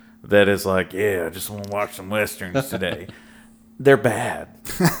that is like, "Yeah, I just want to watch some westerns today." They're bad.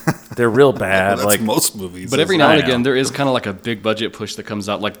 They're real bad. That's like most movies. But every isn't now it? and again, there is kind of like a big budget push that comes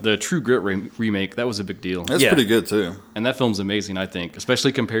out, like the True Grit remake. That was a big deal, That's Yeah. pretty good, too. and that film's amazing. I think,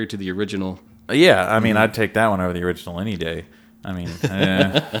 especially compared to the original. Yeah, I mean, I'd take that one over the original any day. I mean,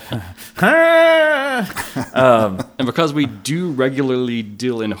 And because we do regularly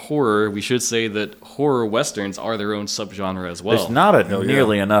deal in horror, we should say that horror westerns are their own subgenre as well. there's not yeah.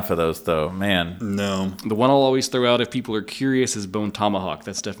 nearly enough of those, though. Man, No. The one I'll always throw out if people are curious is Bone Tomahawk.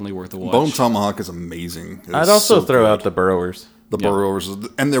 That's definitely worth a watch. Bone Tomahawk is amazing. It I'd is also so throw good. out the Burrowers. The Burrowers,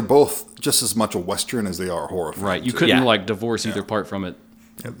 and they're both just as much a Western as they are a horror film. Right, you too. couldn't Yeah. like divorce either part from it.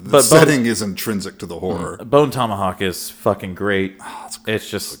 The But setting is intrinsic to the horror. Bone Tomahawk is fucking great. it's great. It's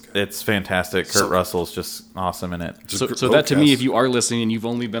just, it's fantastic. Kurt Russell's just awesome in it. So that to me, if you are listening and you've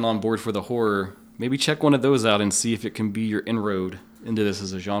only been on board for the horror, maybe check one of those out and see if it can be your inroad into this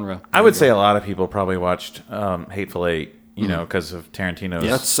as a genre. I would say a lot of people probably watched Hateful Eight, you know, because of Tarantino's.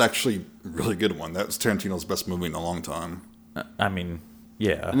 That's actually a really good one. That was Tarantino's best movie in a long time. I mean,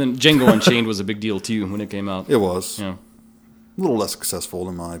 yeah. And then Django Unchained was a big deal too when it came out. It was. Yeah. A little less successful,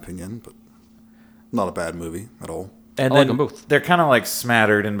 in my opinion, but not a bad movie at all. And I like then them both. they're kind of like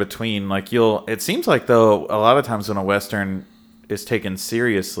smattered in between. Like it seems like though a lot of times when a Western is taken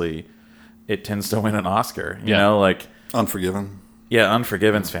seriously, it tends to win an Oscar. You Yeah. know, like Unforgiven. yeah,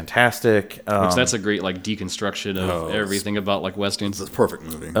 Unforgiven's fantastic. Which that's a great like deconstruction of everything about like westerns. It's a perfect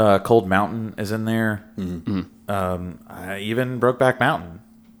movie. Cold Mountain is in there. Mm-hmm. Even Brokeback Mountain.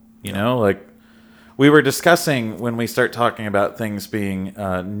 You know, like we were discussing when we start talking about things being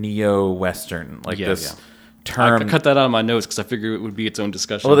neo-Western, like Yeah, this yeah. term. I cut that out of my notes because I figured it would be its own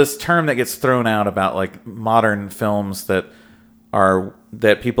discussion. Well, this term that gets thrown out about like modern films that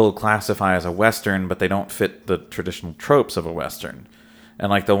people classify as a Western, but they don't fit the traditional tropes of a Western. And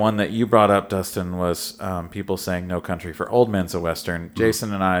like the one that you brought up, Dustin, was people saying No Country for Old Men's a Western.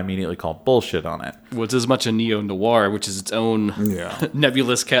 Jason and I immediately called bullshit on it. Well, it's as much a neo-noir, which is its own Yeah.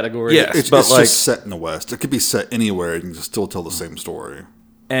 nebulous category. Yeah. It's, But, it's like- just set in the West. It could be set anywhere and you can still tell the same story.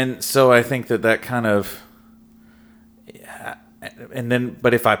 And so I think that kind of, and then,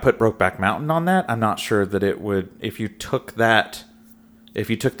 but if I put Brokeback Mountain on that, I'm not sure that it would. If you took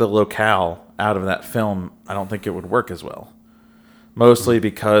the locale out of that film, I don't think it would work as well. Mostly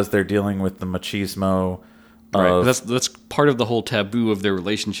because they're dealing with the machismo. Right. Of, That's part of the whole taboo of their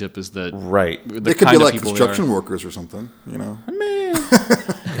relationship is that right. the They could kind be of like people they construction are. workers or something, you know.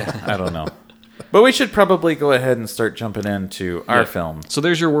 I don't know. But we should probably go ahead and start jumping into our Yeah. film. So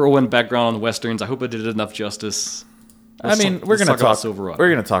there's your whirlwind background on westerns. I hope I did enough justice. I mean, we're let's going to about talk. Silverado.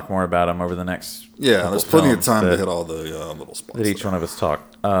 We're going to talk more about them over the next. Yeah, couple there's plenty of films time to that- hit all the little spots. that each there. one of us talk.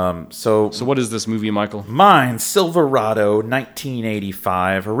 So So what is this movie, Michael? mine, Silverado,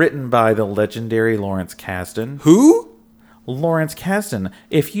 1985, written by the legendary Lawrence Kasdan. Who? Lawrence Kasdan.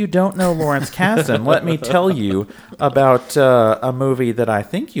 If you don't know Lawrence Kasdan, let me tell you about a movie that I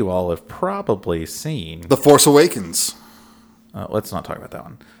think you all have probably seen. The Force Awakens. Let's not talk about that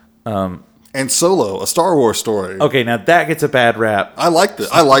one. And Solo, a Star Wars story. Okay, now that gets a bad rap. I liked it.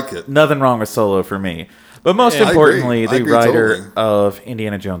 I like it. Nothing wrong with Solo for me. But most Yeah, I importantly, agree. I the agree writer totally. of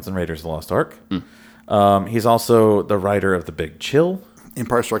Indiana Jones and Raiders of the Lost Ark. He's also the writer of The Big Chill.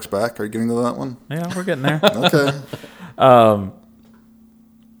 Empire Strikes Back. Are you getting to that one? Yeah, we're getting there. Okay.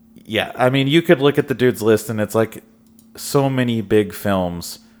 Yeah, I mean, you could look at the dude's list and it's like so many big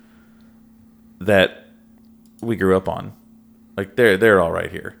films that we grew up on. Like they're all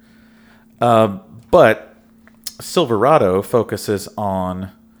right here. But Silverado focuses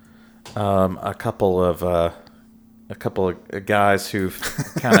on a couple of guys who've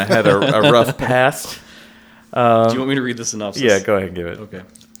kind of had a rough past. Do you want me to read the synopsis? Yeah, go ahead and give it. Okay.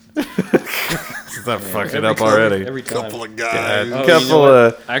 I'm fucking up already. Every time. Couple of guys. Yeah. Oh, Couple you know what?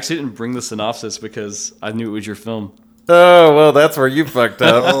 of- I actually didn't bring the synopsis because I knew it was your film. Oh, well, that's where you fucked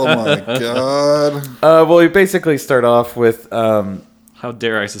up. Oh my god. Well, we basically start off with How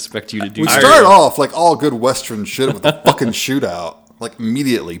dare I suspect you to do We that? start off like all good Western shit with a fucking shootout. Like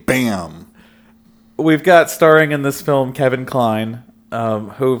immediately, bam. we've got starring in this film Kevin Kline,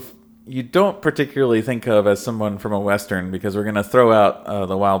 who you don't particularly think of as someone from a Western because we're going to throw out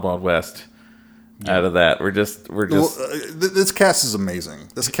the Wild Wild West out of that. We're just This cast is amazing.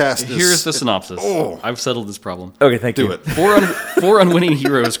 This cast is... Here's the synopsis. Oh. I've settled this problem. okay. Thank Do you. it. Four unwitting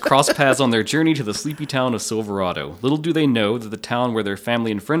heroes cross paths on their journey to the sleepy town of Silverado. Little do they know that the town where their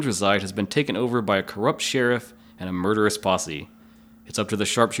family and friends reside has been taken over by a corrupt sheriff and a murderous posse. It's up to the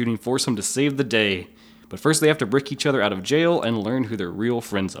sharpshooting foursome to save the day, but first they have to break each other out of jail and learn who their real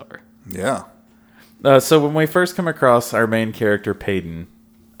friends are. Yeah. So when we first come across our main character Peyton,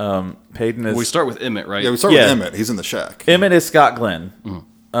 Peyton is We start with Emmett, right? Yeah, we start Yeah. with Emmett. He's in the shack. Emmett is Scott Glenn,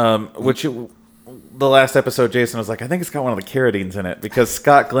 which the last episode Jason was like, I think it's got one of the Carradines in it because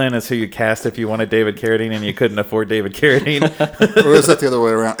Scott Glenn is who you cast if you wanted David Carradine and you couldn't afford David Carradine. Or is that the other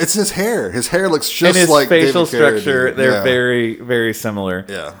way around? It's his hair. His hair looks just And his like facial David structure, Carradine. they're Yeah. very, very similar.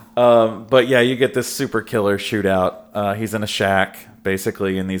 Yeah. But yeah, you get this super killer shootout. He's in a shack,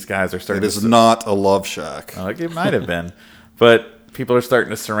 basically, and these guys are starting It is to... not a love shack. It might have been. But people are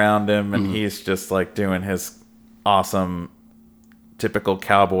starting to surround him, and he's just, like, doing his awesome, typical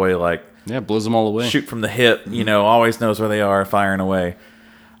cowboy, like, Yeah, blows them all away. shoot from the hip, always knows where they are, firing away.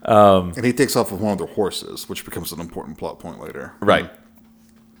 And he takes off with one of their horses, which becomes an important plot point later. Right.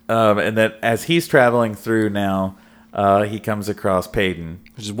 And that as he's traveling through now, he comes across Peyton.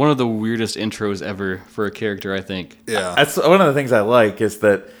 Which is one of the weirdest intros ever for a character, I think. Yeah. That's one of the things I like is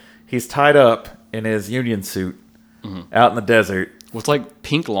that he's tied up in his Union suit out in the desert. With like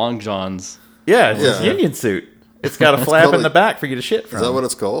pink long johns. Yeah, it's his Yeah. Union suit. It's got a flap in totally- the back for you to shit from. Is that what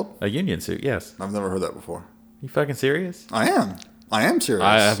it's called? A Union suit, yes. I've never heard that before. You fucking serious? I am serious.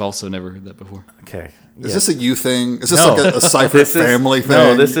 I have also never heard that before. Okay. Is this a you thing? Is this No. like a Cypher This is- family thing?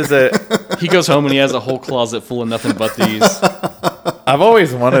 No, this is a... He goes home and he has a whole closet full of nothing but these. I've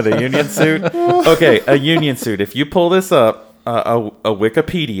always wanted a Union suit. Okay, a Union suit. If you pull this up, a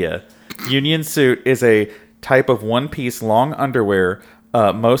Wikipedia, Union suit is a type of one-piece long underwear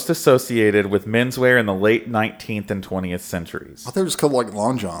most associated with menswear in the late 19th and 20th centuries. I thought they were just called like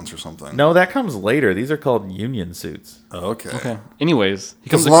long johns or something. No, that comes later. These are called Union suits. Oh, okay. Anyways,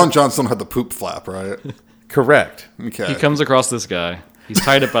 Because long johns don't have the poop flap, right? Correct. Okay. he comes across this guy. He's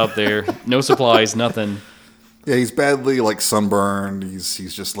tied up out there. No supplies, nothing. Yeah, he's badly like sunburned. He's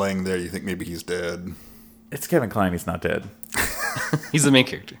just laying there. You think maybe he's dead. It's Kevin Kline. He's not dead. He's the main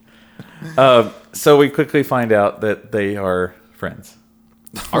character. So we quickly find out that they are friends.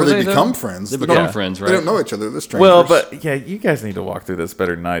 Or they though? become friends. They become Yeah. friends, right? They don't know each other. They're strangers. Well, but yeah, you guys need to walk through this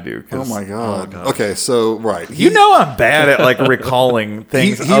better than I do. 'Cause Oh my god. Okay, so right. You know I'm bad at like recalling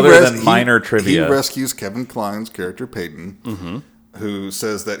things other than minor trivia. He rescues Kevin Kline's character Peyton, who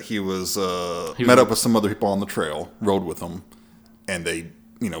says that he was met up with some other people on the trail, rode with them, and they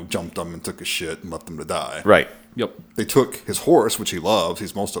jumped him and took his shit and left him to die. Right. Yep. They took his horse, which he loves,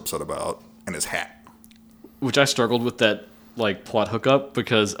 he's most upset about, and his hat. Which I struggled with that like plot hookup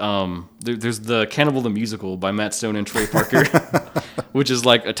because there's the Cannibal the Musical by Matt Stone and Trey Parker, which is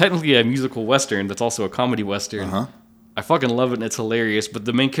like technically a musical western that's also a comedy western. I fucking love it and it's hilarious. But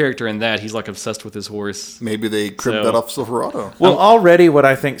the main character in that, he's like obsessed with his horse. Maybe they cribbed So- that off Silverado. Well, already what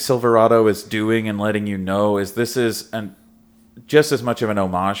I think Silverado is doing and letting you know is this is just as much of an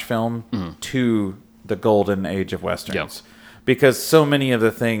homage film to the golden age of westerns. Yep. Because so many of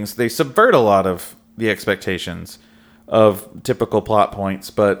the things, they subvert a lot of the expectations of typical plot points,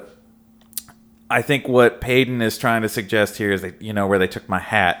 but I think what Peyton is trying to suggest here is that, where they took my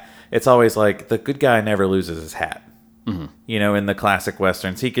hat, it's always like the good guy never loses his hat. In the classic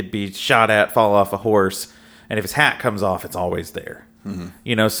westerns, he could be shot at, fall off a horse, and if his hat comes off, it's always there.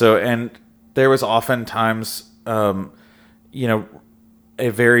 So, and there was oftentimes, a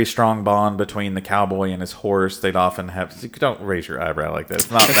very strong bond between the cowboy and his horse. They'd often have, don't raise your eyebrow like that.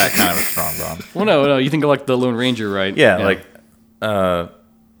 It's not that kind of a strong bond. Well, no, you think of like the Lone Ranger, right? Yeah, like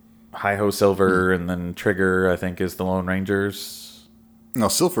Hi-Ho Silver and then Trigger, I think, is the Lone Ranger's No,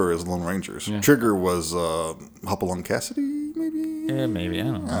 Silver is Lone Rangers. Yeah. Trigger was Hopalong Cassidy, maybe? Yeah, maybe. I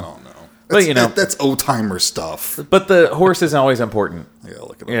don't know. I don't know. But, you know- that's old-timer stuff. But the horse isn't always important. Yeah,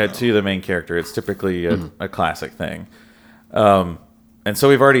 look at Yeah, that. to the main character. It's typically a classic thing. And so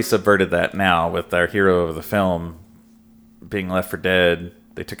we've already subverted that now with our hero of the film being left for dead.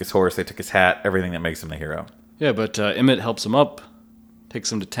 They took his horse, they took his hat, everything that makes him the hero. Yeah, but Emmett helps him up,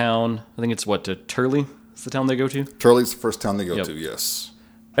 takes him to town. I think it's to Turley is the town they go to. Turley's the first town they go Yep. to, yes.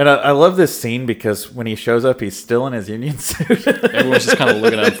 And I love this scene because when he shows up, he's still in his Union suit. Everyone's just kind of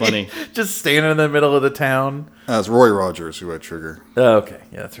looking at him funny. Just standing in the middle of the town. It's Roy Rogers who had Trigger. Oh, okay.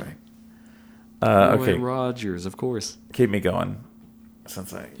 Yeah, that's right. Okay, Roy Rogers, of course. keep me going.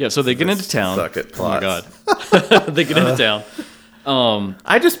 Since I Yeah, so they get into town. suck at Oh my plots. god. They get into town.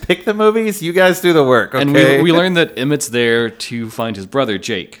 I just pick the movies. You guys do the work, okay? And we learn that Emmett's there to find his brother,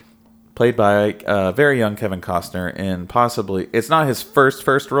 Jake. Played by very young Kevin Costner in possibly... It's not his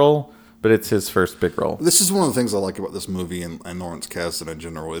first role, but it's his first big role. This is one of the things I like about this movie and Lawrence Kasdan in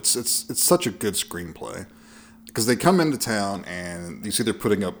general. It's such a good screenplay. Because they come into town and you see they're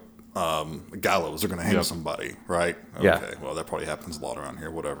putting up gallows. They're going to hang Yep. somebody, right? Okay, Yeah. well, that probably happens a lot around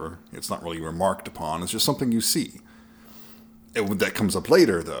here, whatever. It's not really remarked upon. It's just something you see. That comes up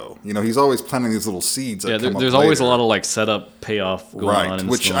later, though. You know, he's always planting these little seeds that Yeah, come up there's always a later. lot of setup, payoff going on. Right, In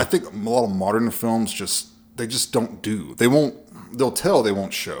which this I film. think a lot of modern films they just don't do. They'll tell, they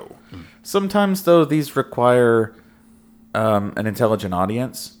won't show. Sometimes, though, these require an intelligent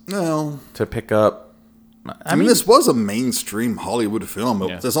audience No. to pick up... I mean, this was a mainstream Hollywood film.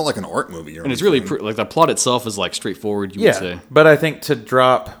 Yeah. It's not like an art movie or And it's really anything. like the plot itself is like straightforward. You would Yeah, say. but I think to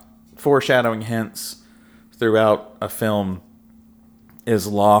drop foreshadowing hints throughout a film is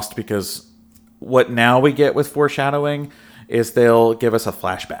lost because what now we get with foreshadowing is they'll give us a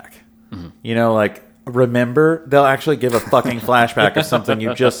flashback. You know, like, remember? They'll actually give a fucking flashback of something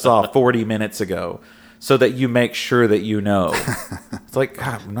you just saw 40 minutes ago so that you make sure that you know. It's like,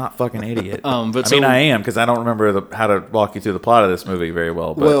 God, I'm not fucking idiot. but I mean, so- I am because I don't remember how to walk you through the plot of this movie very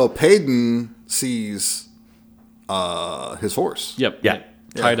well. But Well, Payton sees his horse. Yep. Yeah.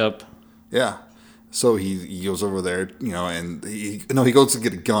 Tied up. Yeah. So he goes over there, you know, and he goes to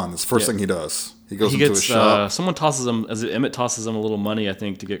get a gun. It's the first thing he does. He goes He into a gets shop. someone tosses him. Emmett tosses him a little money, I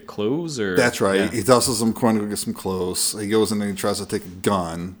think, to get clothes. Or That's right. Yeah. He tosses him coin to go get some clothes. He goes in and he tries to take a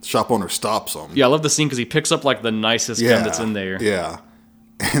gun. Shop owner stops him. Yeah, I love the scene because he picks up like the nicest gun that's in there. Yeah.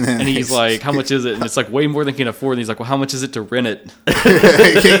 And then And he's like, "How much is it?" And it's like way more than he can afford. And he's like, "Well, how much is it to rent it?" he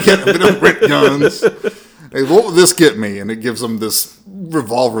can't get a bit of rent guns. Hey, what will this get me? And it gives him this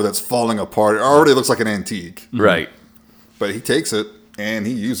revolver that's falling apart. It already looks like an antique. right. But he takes it and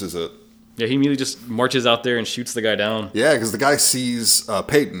he uses it. Yeah, he immediately just marches out there and shoots the guy down. Yeah, because the guy sees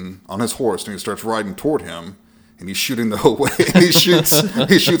Peyton on his horse and he starts riding toward him. And he's shooting the whole way. And he shoots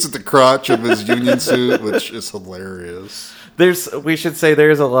at the crotch of his Union suit, which is hilarious. We should say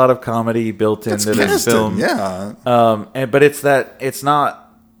there's a lot of comedy built It's into this Kasdan, film. yeah. But it's that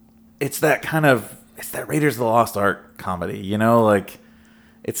Raiders of the Lost Ark comedy, you know, like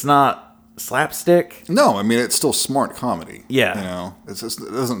it's not slapstick. No, I mean, it's still smart comedy. Yeah. You know, it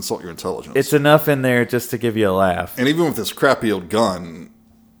doesn't insult your intelligence. It's enough in there just to give you a laugh. And even with this crappy old gun,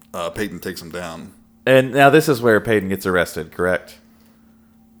 Peyton takes him down. And now this is where Peyton gets arrested, correct?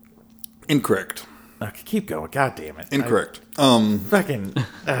 Incorrect. Okay, keep going. God damn it. Incorrect.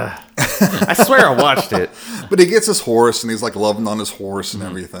 I swear I watched it. But he gets his horse, and he's like loving on his horse and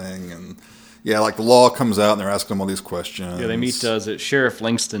everything. And yeah, like the law comes out, and they're asking him all these questions. Yeah, they meet is it Sheriff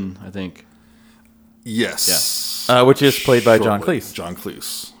Langston, I think. Yes. Which is played by John Shortly. Cleese. John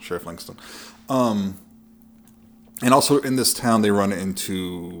Cleese, Sheriff Langston. And also in this town, they run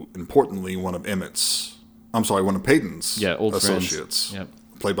into, importantly, one of Peyton's Old associates. friends. Yep.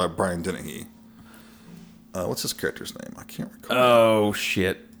 Played by Brian Dennehy. What's his character's name? I can't recall. Oh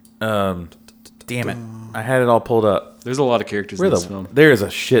shit. Damn it. I had it all pulled up. There's a lot of characters in this film. There is a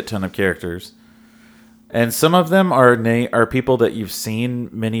shit ton of characters. And some of them are people that you've seen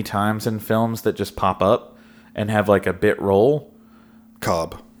many times in films that just pop up and have like a bit role.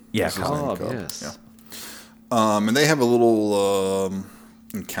 Cobb. Yeah, That's his name, Cobb, Cobb. yes. Yeah. And they have a little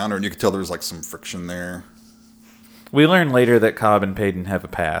encounter, and you can tell there's like some friction there. We learn later that Cobb and Peyton have a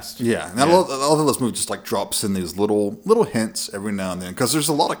past. Yeah, and I love this movie just like drops in these little hints every now and then because there's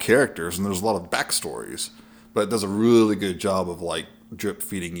a lot of characters and there's a lot of backstories, but it does a really good job of like drip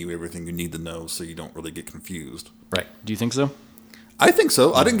feeding you everything you need to know so you don't really get confused. Right. Do you think so? I think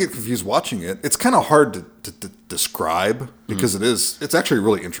so. I didn't get confused watching it. It's kind of hard to describe because it's actually a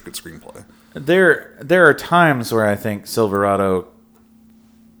really intricate screenplay. There are times where I think Silverado,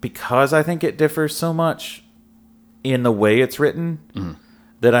 because I think it differs so much in the way it's written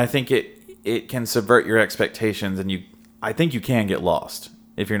that I think it can subvert your expectations, and I think you can get lost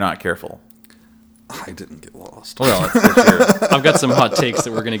if you're not careful. I didn't get lost. Well, for sure. I've got some hot takes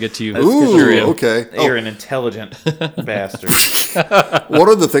that we're going to get to. Ooh, okay. You're an intelligent bastard. One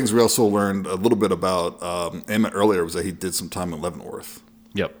of the things we also learned a little bit about Emmett earlier was that he did some time in Leavenworth.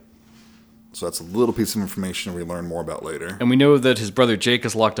 Yep. So that's a little piece of information we learn more about later. And we know that his brother Jake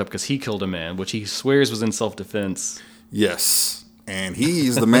is locked up because he killed a man, which he swears was in self-defense. Yes. And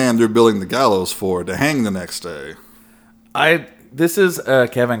he's the man they're building the gallows for to hang the next day. This is a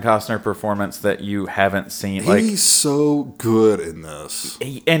Kevin Costner performance that you haven't seen. He's so good in this.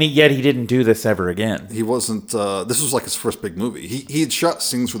 Yet he didn't do this ever again. He wasn't. This was like his first big movie. He had shot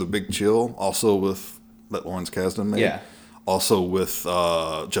scenes for The Big Chill, also with that Lawrence Kasdan made. Yeah. Also with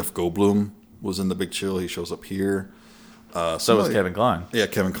Jeff Goldblum was in The Big Chill. He shows up here. So was Kevin Kline. Yeah,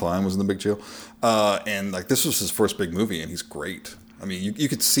 Kevin Kline was in The Big Chill. And like this was his first big movie, and he's great. I mean, you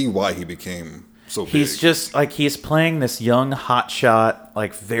could see why he became so big. He's just like he's playing this young hotshot,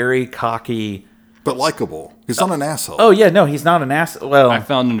 like very cocky, but likable. He's not an asshole. Oh yeah, no, he's not an ass. Well, I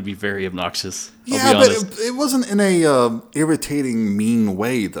found him to be very obnoxious. I'll yeah, be but honest. it wasn't in a irritating, mean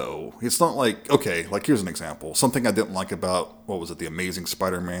way, though. It's not like, okay, like here's an example. Something I didn't like about, what was it, The Amazing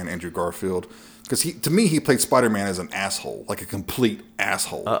Spider-Man, Andrew Garfield. Because to me, he played Spider-Man as an asshole, like a complete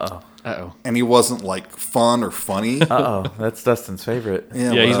asshole. Uh-oh. And he wasn't like fun or funny. that's Dustin's favorite.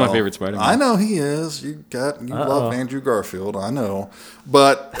 Yeah, he's my favorite Spider-Man. I know he is. You love Andrew Garfield. I know.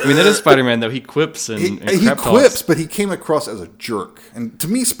 But I mean, that is Spider-Man, though. He quips and he crap quips, talks. but he came across as a jerk. And to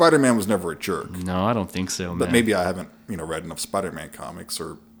me, Spider-Man was never a jerk. No, I don't think so, man. But maybe I haven't, read enough Spider-Man comics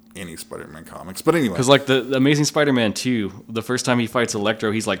or any Spider-Man comics. But anyway. Because, like, the Amazing Spider-Man 2, the first time he fights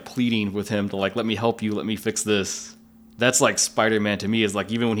Electro, he's, like, pleading with him to, like, let me help you, let me fix this. That's, like, Spider-Man to me, is,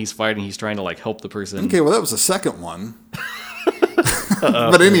 like, even when he's fighting, he's trying to, like, help the person. Okay, well, that was the second one.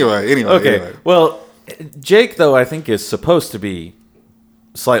 But anyway. Okay, Anyway. well, Jake, though, I think is supposed to be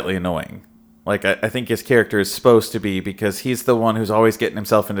slightly annoying. Like, I think his character is supposed to be, because he's the one who's always getting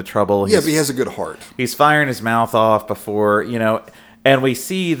himself into trouble. Yeah, but he has a good heart. He's firing his mouth off before, and we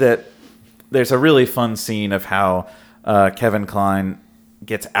see that there's a really fun scene of how Kevin Kline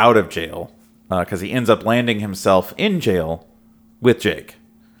gets out of jail, because he ends up landing himself in jail with Jake.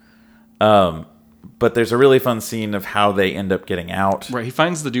 But there's a really fun scene of how they end up getting out. Right, he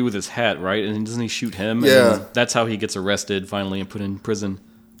finds the dude with his hat, right? And doesn't he shoot him? Yeah. And that's how he gets arrested finally and put in prison.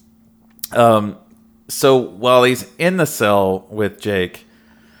 So while he's in the cell with Jake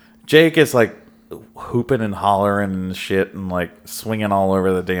is like hooping and hollering and shit and like swinging all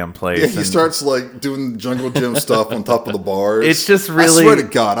over the damn place. Yeah, he and starts like doing jungle gym stuff on top of the bars. It's just really- I swear to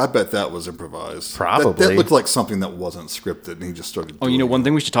God, I bet that was improvised. Probably. That looked like something that wasn't scripted, and he just started. Oh, doing one it.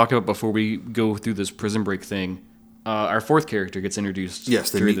 thing we should talk about before we go through this prison break thing. Our fourth character gets introduced.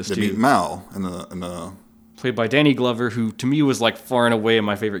 Yes, they through meet. this They too. meet Mal in the. Played by Danny Glover, who to me was like far and away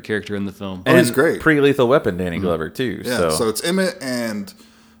my favorite character in the film. Oh, he's and great. Pre-Lethal Weapon Danny Glover too. Yeah, so it's Emmett and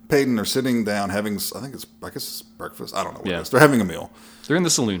Peyton are sitting down having. I guess it's breakfast. I don't know what it is. They're having a meal They're in the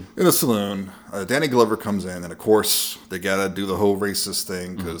saloon. in the saloon. Danny Glover comes in, and of course they gotta do the whole racist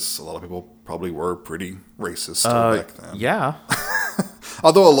thing because a lot of people probably were pretty racist still back then. Yeah.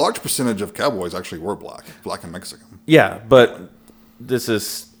 Although a large percentage of cowboys actually were black and Mexican. Yeah, but this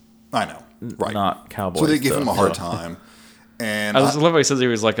is I know, right? not cowboys. So they give him a hard so. time, and I love how he says he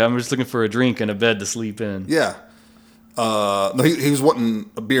was like, I'm just looking for a drink and a bed to sleep in. yeah. No, he was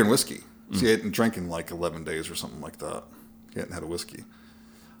wanting a beer and whiskey. So he hadn't drank in like 11 days or something like that. He hadn't had a whiskey.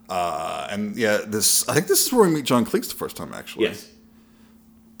 And yeah, I think this is where we meet John Cleese the first time, actually. Yes.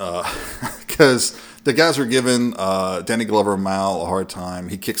 Because the guys are giving Danny Glover and Mal a hard time.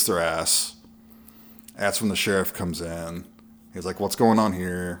 He kicks their ass. That's when the sheriff comes in. He's like, what's going on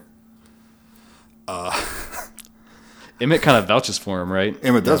here? Emmett kind of vouches for him, right?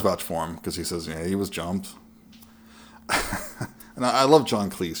 Emmett does vouch for him because he says, yeah, he was jumped. And I love John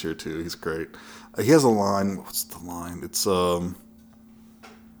Cleese here, too. He's great. He has a line. What's the line? It's,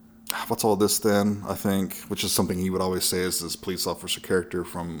 what's all this then, I think, which is something he would always say as his police officer character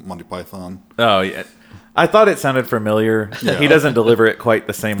from Monty Python. Oh yeah. I thought it sounded familiar. Yeah. He doesn't deliver it quite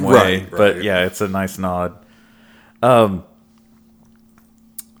the same way, Right. but yeah, it's a nice nod. Oh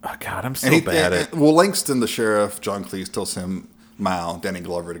God, I'm so bad at Well, Langston, the sheriff, John Cleese, tells him, Mal, Danny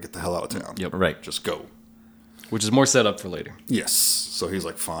Glover, to get the hell out of town. Yep. right. Just go. Which is more set up for later. Yes. So he's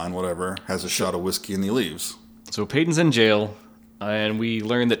like, fine, whatever. Has a shot of whiskey and he leaves. So Peyton's in jail, and we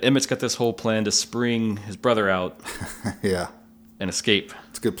learn that Emmett's got this whole plan to spring his brother out Yeah. and escape.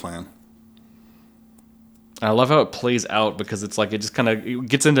 It's a good plan. I love how it plays out because it's like it just kind of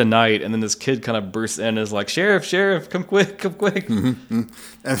gets into night, and then this kid kind of bursts in and is like, Sheriff, come quick. And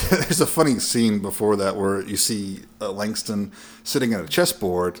there's a funny scene before that where you see Langston sitting at a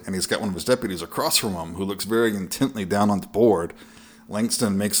chessboard, and he's got one of his deputies across from him who looks very intently down on the board.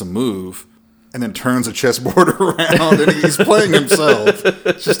 Langston makes a move and then turns the chessboard around, and he's playing himself.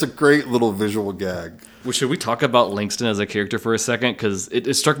 It's just a great little visual gag. Well, should we talk about Langston as a character for a second? Because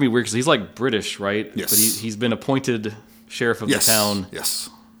it struck me weird because he's like British, right? Yes. But he's been appointed sheriff of the town. Yes.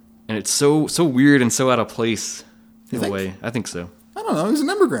 And it's so weird and so out of place in a think? way. I think so. I don't know. He's an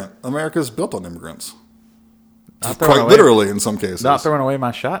immigrant. America's built on immigrants. Not throwing Quite away- literally in some cases. Not throwing away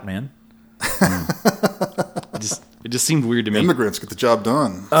my shot, man. It just seemed weird to me. Immigrants get the job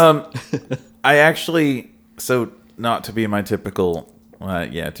done. I actually, so not to be my typical,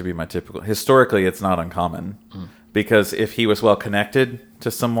 to be my typical, historically it's not uncommon. Because if he was well connected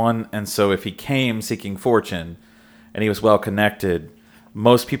to someone, and so if he came seeking fortune, and he was well connected,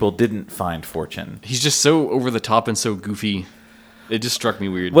 most people didn't find fortune. He's just so over the top and so goofy. It just struck me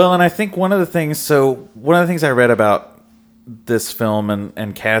weird. Well, and I think one of the things I read about this film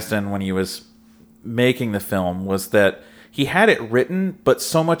and Kasdan when he was making the film was that he had it written, but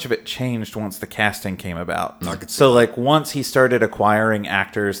so much of it changed once the casting came about. I could see So, that. like, once he started acquiring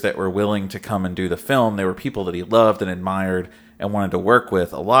actors that were willing to come and do the film, they were people that he loved and admired and wanted to work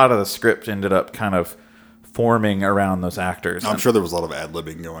with. A lot of the script ended up kind of forming around those actors. I'm sure there was a lot of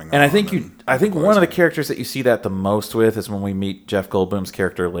ad-libbing going on. And I think one of the characters that you see that the most with is when we meet Jeff Goldblum's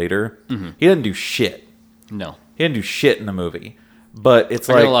character later. He doesn't do shit. No. He didn't do shit in the movie. But it's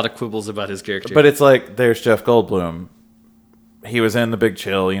I like got a lot of quibbles about his character. But it's like there's Jeff Goldblum. He was in The Big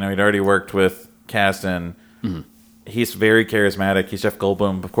Chill, he'd already worked with Kasdan. He's very charismatic. He's Jeff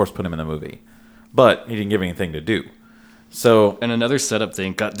Goldblum, of course, put him in the movie. But he didn't give anything to do. So And another setup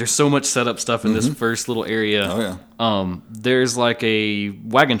thing. God, there's so much setup stuff in this first little area. Oh, yeah. There's like a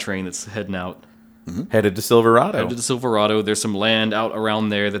wagon train that's heading out headed to Silverado. to the Silverado. There's some land out around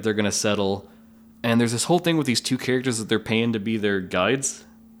there that they're going to settle. And there's this whole thing with these two characters that they're paying to be their guides.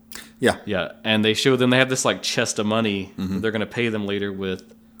 Yeah. Yeah, and they show them, they have this like chest of money that they're going to pay them later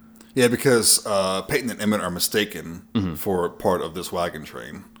with. Yeah, because Peyton and Emmett are mistaken for part of this wagon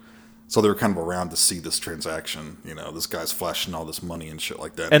train. So they were kind of around to see this transaction. This guy's flashing all this money and shit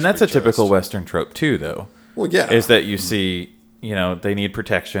like that. in And his that's a big typical chest. Western trope, too, though. Well, yeah. Is that you see, they need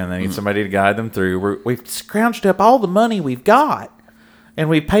protection. They need somebody to guide them through. We've scrounged up all the money we've got. And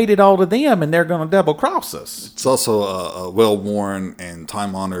we paid it all to them, and they're going to double-cross us. It's also a well-worn and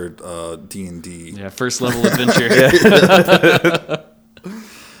time-honored D&D. Yeah, first level adventure.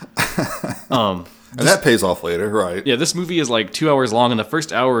 And that pays off later, right? Yeah, this movie is like 2 hours long, and the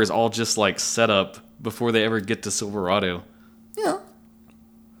first hour is all just like set up before they ever get to Silverado. Yeah.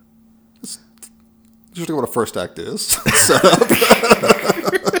 It's usually what a first act is. Set up.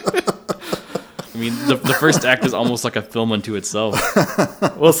 I mean, the first act is almost like a film unto itself.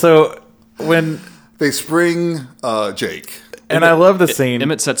 Well, so when... They spring Jake. And I love the scene.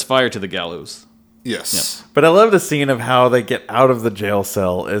 Emmett sets fire to the gallows. Yes. But I love the scene of how they get out of the jail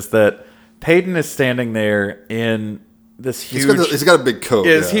cell is that Peyton is standing there in this huge... He's got a big coat.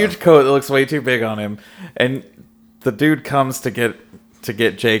 Yeah, this huge coat that looks way too big on him. And the dude comes to get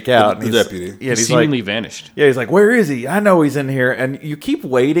Jake out. The and he's- deputy. Yeah, He and he's seemingly like... vanished. Yeah, he's like, where is he? I know he's in here. And you keep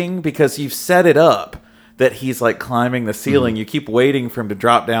waiting because you've set it up that he's like climbing the ceiling. You keep waiting for him to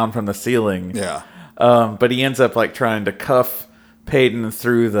drop down from the ceiling. Yeah. But he ends up like trying to cuff Peyton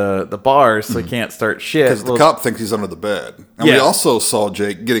through the bars so he can't start shit. Because the cop thinks he's under the bed. And Yeah. we also saw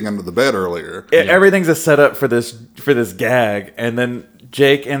Jake getting under the bed earlier. Everything's a setup for this gag, and then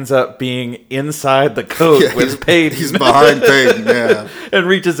Jake ends up being inside the coat Yeah, with Peyton. He's behind Peyton, yeah. and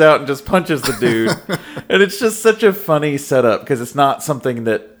reaches out and just punches the dude. And it's just such a funny setup because it's not something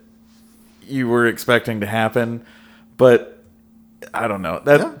that you were expecting to happen. But I don't know.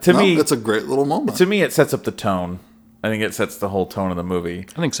 To me, it's a great little moment. to me, it sets up the tone. I think it sets the whole tone of the movie.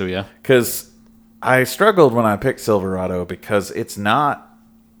 I think so, yeah. Because I struggled when I picked Silverado because it's not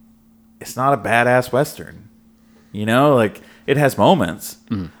a badass Western. Like it has moments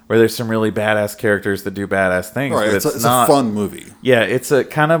where there's some really badass characters that do badass things. Right, but it's not a fun movie. Yeah, it's a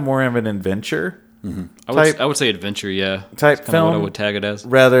kind of more of an adventure I would say adventure, yeah. type That's kind of film what I would tag it as.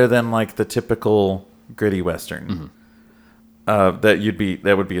 rather than like the typical gritty Western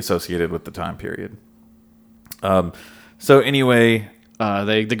that would be associated with the time period. So anyway,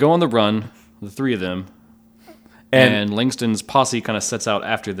 They go on the run, the three of them, and Langston's posse kind of sets out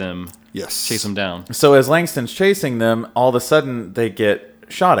after them, Yes. chase them down. so as Langston's chasing them, all of a sudden they get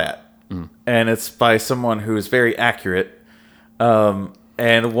shot at, and it's by someone who is very accurate.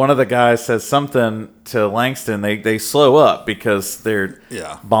 and one of the guys says something to Langston. They slow up because they're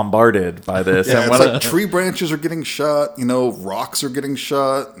bombarded by this. Yeah, and it's like tree branches are getting shot, rocks are getting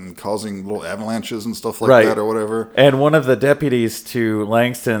shot and causing little avalanches and stuff like that or whatever. And one of the deputies to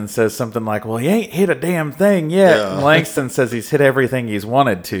Langston says something like, well, he ain't hit a damn thing yet. Yeah. And Langston says he's hit everything he's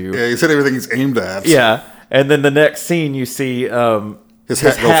wanted to. Yeah, he's hit everything he's aimed at. Yeah. And then the next scene you see his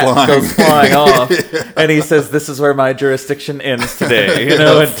hat goes flying off, and he says, "This is where my jurisdiction ends today."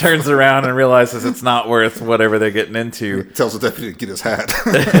 And turns around and realizes it's not worth whatever they're getting into. Tells the deputy to get his hat,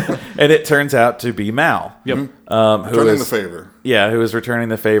 and it turns out to be Mal. Yep, returning the favor. Yeah, who is returning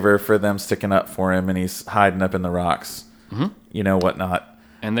the favor for them sticking up for him, and he's hiding up in the rocks, whatnot.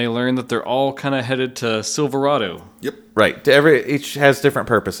 And they learn that they're all kind of headed to Silverado. Yep, right. Each has different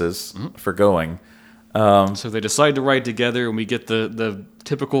purposes for going. So they decide to ride together, and we get the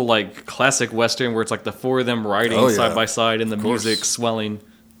typical like classic Western where it's like the four of them riding side by side and the music swelling.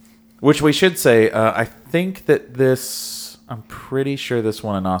 Which we should say, I think that I'm pretty sure this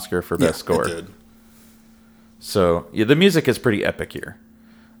won an Oscar for Best Score. It did. So the music is pretty epic here.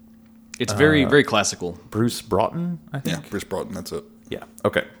 It's very, very classical. Bruce Broughton, I think. Yeah, Bruce Broughton, that's it. Yeah,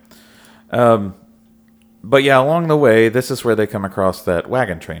 okay. But yeah, along the way, this is where they come across that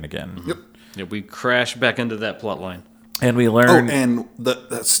wagon train again. Yep. Yeah, we crash back into that plot line. And we learn... Oh, and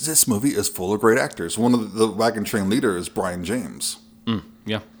this movie is full of great actors. One of the wagon train leader is Brian James.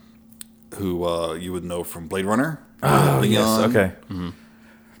 Yeah. Who you would know from Blade Runner. Oh, Leon, yes, okay.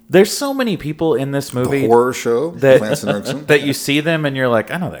 There's so many people in this movie... The horror show, Lance Henriksen. that you see them and you're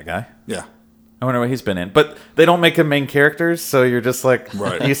like, I know that guy. Yeah. I wonder what he's been in. But they don't make them main characters, so you're just like...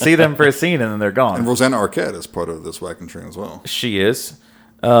 Right. You see them for a scene and then they're gone. And Rosanna Arquette is part of this wagon train as well. She is.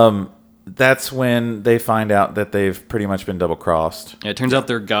 That's when they find out that they've pretty much been double-crossed. Yeah, it turns out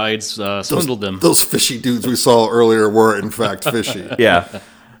their guides swindled them. Those fishy dudes we saw earlier were, in fact, fishy. Yeah.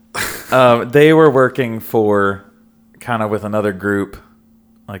 They were working for kind of with another group,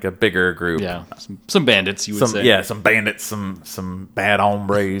 like a bigger group. Yeah, some bandits, you would say. Yeah, some bandits, some bad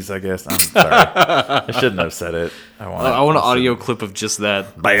hombres, I guess. I'm sorry. I shouldn't have said it. I want an audio clip of just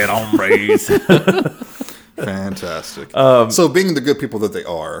that. Bad hombres. Fantastic. So being the good people that they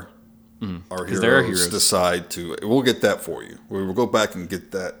are, our heroes decide to... We'll get that for you. We will go back and get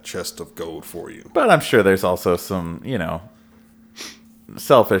that chest of gold for you. But I'm sure there's also some,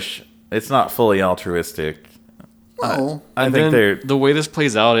 selfish... It's not fully altruistic. Oh, I think they're... The way this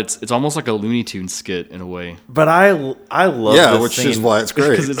plays out, it's almost like a Looney Tunes skit in a way. But I love this which scene. is why it's great.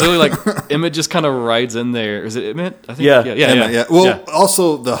 Because it's really like Emmett just kind of rides in there. Is it Emmett? I think. Yeah. Yeah. Well,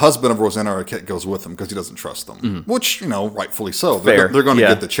 also the husband of Rosanna Arquette goes with him because he doesn't trust them, which rightfully so. Fair. They're going to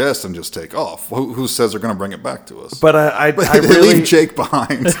get the chest and just take off. Who says they're going to bring it back to us? But I they really leave Jake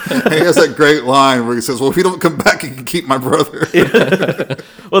behind. And he has that great line where he says, "Well, if you don't come back, you can keep my brother."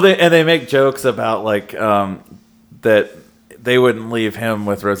 Well, they make jokes about like that. They wouldn't leave him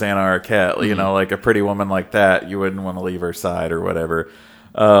with Rosanna Arquette, like a pretty woman like that. You wouldn't want to leave her side or whatever.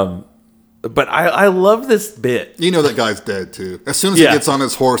 But I love this bit. That guy's dead too. As soon as he gets on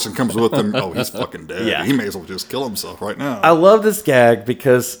his horse and comes with them, he's fucking dead. Yeah. He may as well just kill himself right now. I love this gag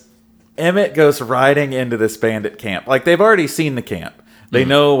because Emmett goes riding into this bandit camp. Like they've already seen the camp. They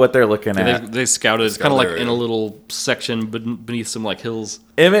know what they're looking at. They scouted. It's kind of like in a little section beneath some like hills.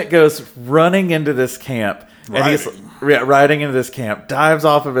 Emmett goes running into this camp. And he's riding into this camp, dives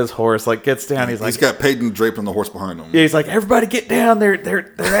off of his horse, like gets down. He's got Peyton draped on the horse behind him. Yeah, he's like, everybody get down!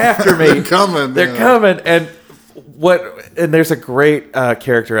 They're after me. They're coming. They're coming. And there's a great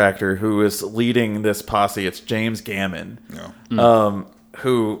character actor who is leading this posse. It's James Gammon. Yeah.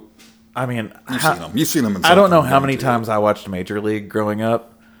 Who, I mean, you've seen him. I don't know how many times I watched Major League growing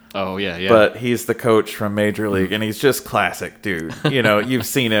up. Oh yeah. But he's the coach from Major League, and he's just classic, dude. You've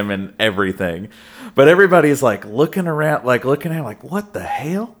seen him in everything. But everybody's like looking around, like looking at him, like, what the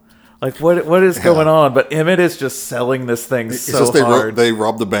hell? Like, what is going on? But Emmett is just selling this thing so hard. They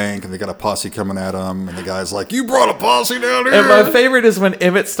robbed the bank, and they got a posse coming at him, and the guy's like, "You brought a posse down here." And my favorite is when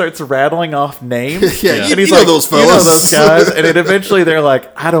Emmett starts rattling off names. Yeah. And he's you like, know those fellas. You know those guys. And then eventually they're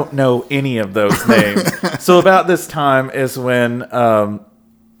like, I don't know any of those names. So about this time is when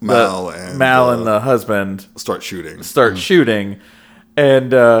Mal and the husband start shooting.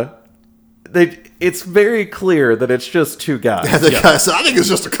 And it's very clear that it's just two guys. Yeah, the guys, I think it's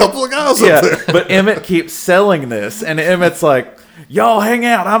just a couple of guys up there. But Emmett keeps selling this, and Emmett's like, y'all hang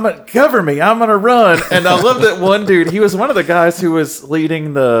out, cover me, I'm gonna run. And I love that one dude, he was one of the guys who was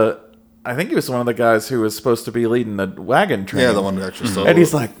leading I think he was one of the guys who was supposed to be leading the wagon train. Yeah, the one who actually stole And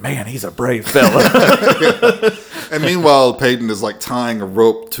he's like, man, he's a brave fella. And meanwhile, Peyton is like tying a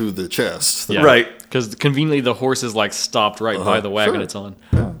rope to the chest. Yeah. Right. Because conveniently the horse is like stopped right by the wagon Sure. it's on.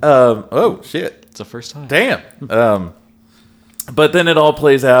 Oh shit. It's the first time. Damn. But then it all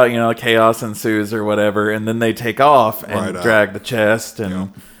plays out, chaos ensues or whatever, and then they take off and Right out. drag the chest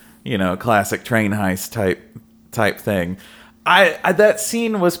and classic train heist type thing. I that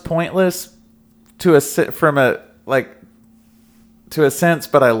scene was pointless to a sense,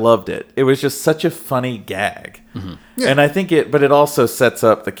 but I loved it. It was just such a funny gag. Yeah. And I think but it also sets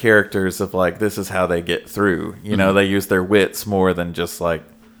up the characters of like, this is how they get through. They use their wits more than just like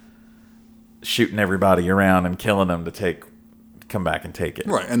shooting everybody around and killing them to come back and take it.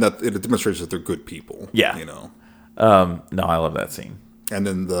 Right, and that it demonstrates that they're good people. Yeah. No, I love that scene. and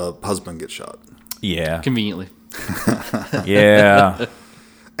then the husband gets shot. Yeah. Conveniently. Yeah.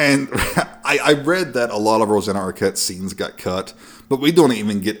 And I read that a lot of Rosanna Arquette's scenes got cut, but we don't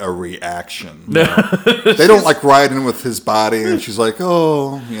even get a reaction. They don't like ride in with his body, and she's like,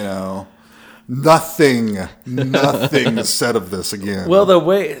 nothing is said of this again. Well, the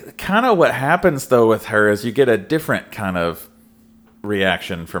way, kind of what happens though with her is you get a different kind of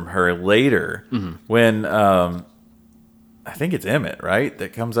reaction from her later when, I think it's Emmett, right?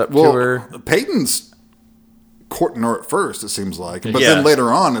 That comes up to her. Peyton's courting her at first, it seems like. But Yeah. then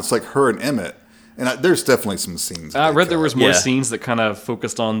later on, it's like her and Emmett. And there's definitely some scenes. I that read they there cut. was more Yeah. scenes that kind of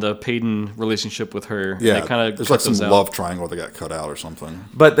focused on the Peyton relationship with her. Yeah, They kind of there's cut like some those out. love triangle that got cut out or something.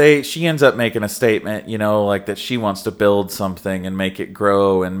 But she ends up making a statement, like that she wants to build something and make it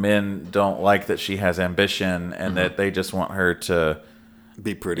grow, and men don't like that she has ambition, and that they just want her to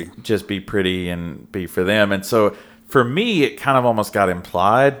Be pretty. just be pretty and be for them. And so for me, it kind of almost got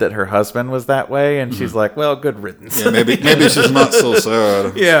implied that her husband was that way, and she's like, well, good riddance. Yeah, maybe she's not so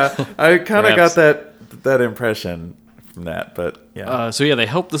sad. Yeah, I kind of Perhaps. got that impression from that, but yeah. They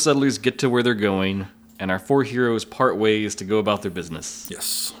help the settlers get to where they're going, and our four heroes part ways to go about their business.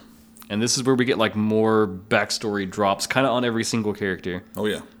 Yes. And this is where we get like more backstory drops, kind of on every single character. Oh,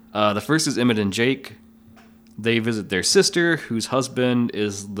 yeah. The first is Emmett and Jake. They visit their sister, whose husband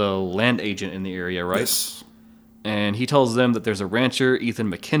is the land agent in the area, right? Yes. And he tells them that there's a rancher,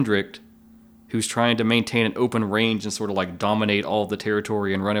 Ethan McKendrick, who's trying to maintain an open range and sort of like dominate all of the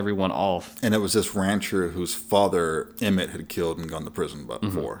territory and run everyone off. And it was this rancher whose father Emmett had killed and gone to prison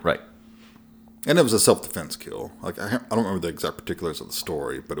before. Right. And it was a self-defense kill. Like I don't remember the exact particulars of the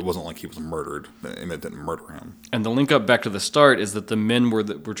story, but it wasn't like he was murdered. Emmett didn't murder him. And the link up back to the start is that the men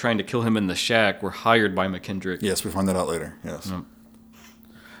that were trying to kill him in the shack were hired by McKendrick. Yes, we find that out later. Yes.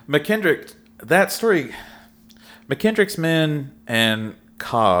 McKendrick, that story, McKendrick's men and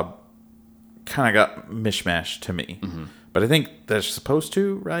Cobb kind of got mishmashed to me. But I think they're supposed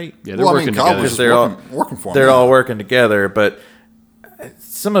to, right? Yeah, they're Well, I working mean, Cobb together. was just They're all- working for him. They're yeah. all working together, but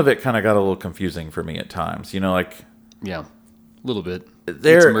some of it kind of got a little confusing for me at times. Like Yeah, a little bit.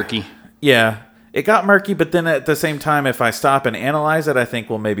 They're- It's murky. yeah, it got murky. But then at the same time, if I stop and analyze it, I think,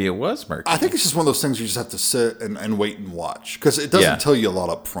 well, maybe it was murky. I think it's just one of those things you just have to sit and wait and watch because it doesn't Yeah. tell you a lot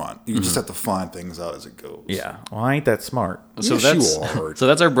up front. You just have to find things out as it goes. Yeah, well, I ain't that smart. So Yes, that's you are. so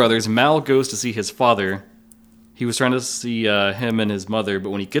that's our brothers. Mal goes to see his father. He was trying to see him and his mother, but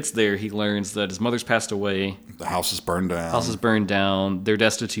when he gets there, he learns that his mother's passed away. The house is burned down. House is burned down. They're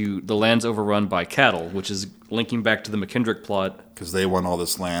destitute. The land's overrun by cattle, which is linking back to the McKendrick plot. Because they want all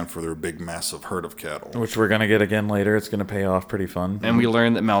this land for their big, massive herd of cattle. Which we're gonna get again later. It's gonna pay off pretty fun. And we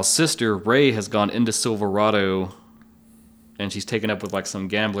learn that Mal's sister, Ray, has gone into Silverado, and she's taken up with like some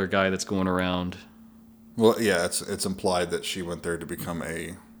gambler guy that's going around. Well, yeah, it's implied that she went there to become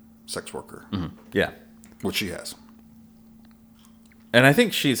a sex worker, Yeah. which she has. And I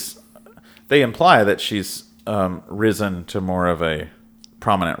think they imply that she's risen to more of a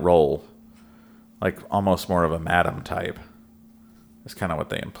prominent role, like almost more of a madam type. That's kind of what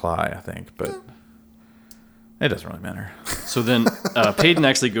they imply, I think, but it doesn't really matter. So then Peyton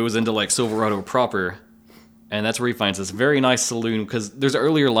actually goes into like Silverado proper, and that's where he finds this very nice saloon, because there's an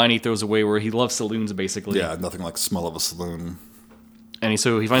earlier line he throws away where he loves saloons basically. Yeah, nothing like smell of a saloon. And he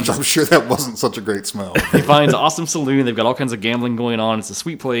finds I'm sure that wasn't such a great smell. he finds an awesome saloon. They've got all kinds of gambling going on. It's a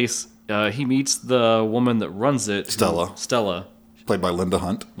sweet place. He meets the woman that runs it, Stella, Played by Linda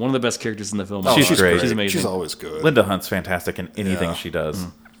Hunt. one of the best characters in the film. Oh, She's great. She's amazing. She's always good. Linda Hunt's fantastic in anything Yeah. she does.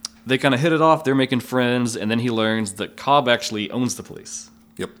 They kind of hit it off. They're making friends, and then he learns that Cobb actually owns the place.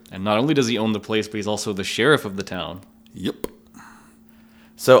 Yep. And not only does he own the place, but he's also the sheriff of the town. Yep.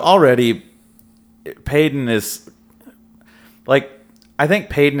 So already, Peyton is like, I think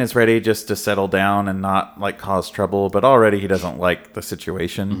Peyton is ready just to settle down and not like cause trouble, but already he doesn't like the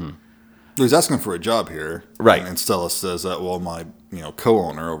situation. He's asking for a job here. Right. And Stella says that, well, my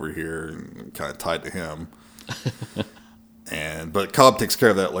co-owner over here, kind of tied to him. But Cobb takes care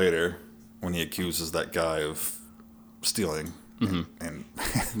of that later when he accuses that guy of stealing and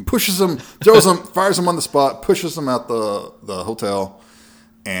pushes him, throws him, fires him on the spot, pushes him out the hotel,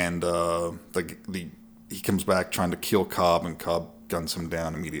 and he comes back trying to kill Cobb, and Cobb guns him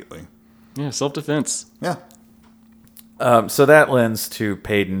down immediately. Yeah, self-defense. Yeah. So that lends to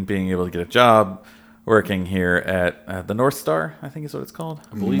Peyton being able to get a job working here at the North Star, I think is what it's called.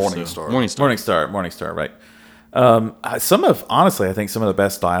 Morningstar. Morningstar, right. Honestly, I think some of the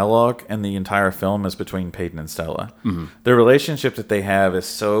best dialogue in the entire film is between Peyton and Stella. The relationship that they have is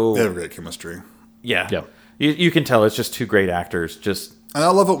so... They have great chemistry. Yeah. Yeah. You can tell it's just two great actors. And I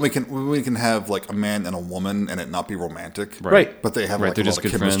love it when we can have like a man and a woman and it not be romantic. Right. But they have Right, like they're a lot just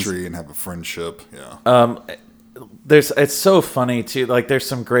of good chemistry friends. and have a friendship. Yeah. It's so funny too. Like there's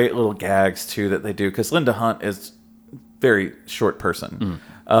some great little gags too that they do because Linda Hunt is a very short person,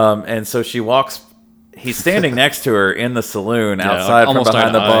 and so she walks. He's standing next to her in the saloon outside from almost behind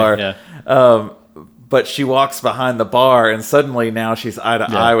eye the to eye, bar. yeah. But she walks behind the bar, and suddenly now she's eye to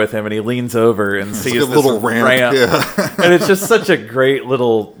eye with him, and he leans over and sees like a this little ramp. Yeah. and it's just such a great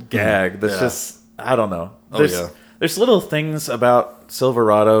little gag. That's Yeah. just I don't know. yeah. There's little things about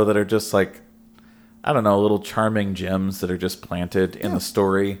Silverado that are just like I don't know, little charming gems that are just planted in the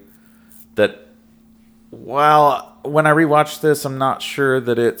story. That while when I rewatched this, I'm not sure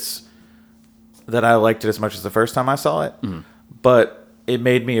that I liked it as much as the first time I saw it, but it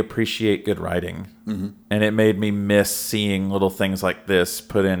made me appreciate good writing, and it made me miss seeing little things like this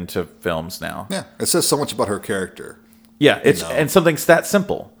put into films now. Yeah. It says so much about her character. Yeah, it's know. and something's that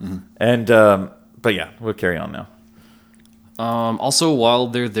simple, and but yeah, we'll carry on now. Also, while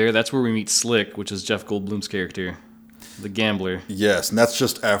they're there, that's where we meet Slick, which is Jeff Goldblum's character, the gambler. Yes, and that's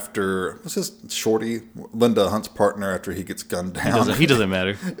just after what's his Shorty, Linda Hunt's partner, after he gets gunned down. He doesn't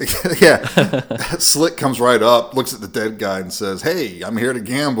matter. Yeah, Slick comes right up, looks at the dead guy, and says, "Hey, I'm here to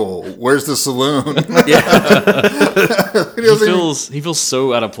gamble. Where's the saloon?" He feels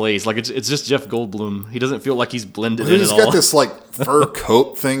so out of place. Like it's just Jeff Goldblum. He doesn't feel like he's blended in He's at got all. this like fur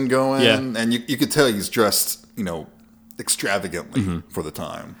coat thing going, Yeah. and you could tell he's dressed, extravagantly for the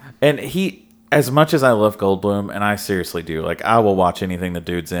time. And he, as much as I love Goldblum, and I seriously do, like I will watch anything the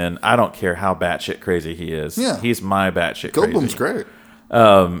dude's in. I don't care how batshit crazy he is. Yeah. He's my batshit Goldblum's crazy.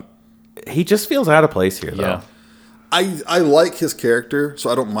 great. He just feels out of place here, though. Yeah. I like his character, so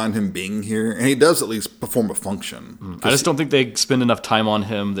I don't mind him being here, and he does at least perform a function. I just don't think they spend enough time on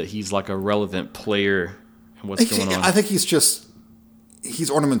him that he's like a relevant player in what's going on. I think he's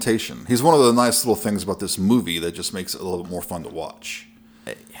ornamentation. He's one of the nice little things about this movie that just makes it a little bit more fun to watch.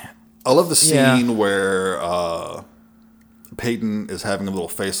 I love the scene where Peyton is having a little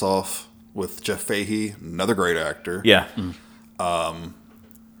face-off with Jeff Fahey, another great actor. Yeah.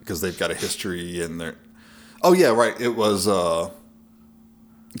 Because they've got a history in there. Oh, yeah, right. It was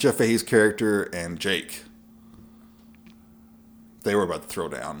Jeff Fahey's character and Jake. They were about to throw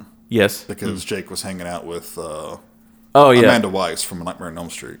down Yes. because Jake was hanging out with Oh, yeah. Amanda Weiss from A Nightmare on Elm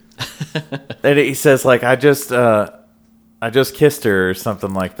Street. And he says, like, I just kissed her or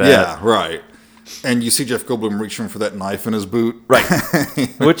something like that. Yeah, right. And you see Jeff Goldblum reaching for that knife in his boot. Right.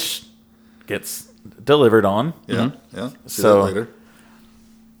 Which gets delivered on. Yeah, yeah. See So- that later.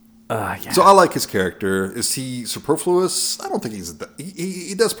 Yeah. So I like his character. Is he superfluous? I don't think he's.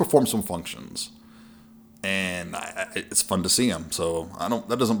 He does perform some functions, and it's fun to see him. So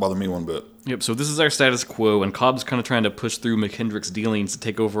that doesn't bother me one bit. Yep, so this is our status quo, and Cobb's kind of trying to push through McKendrick's dealings to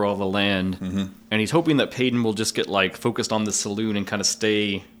take over all the land. And he's hoping that Peyton will just get like focused on the saloon and kind of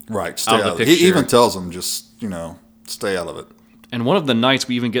stay Right, stay out out of of the it. He picture. even tells him just stay out of it. And one of the nights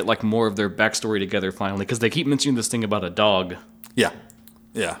we even get like more of their backstory together finally, because they keep mentioning this thing about a dog. Yeah,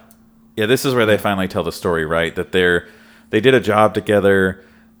 yeah. Yeah, this is where they finally tell the story, right? That they did a job together,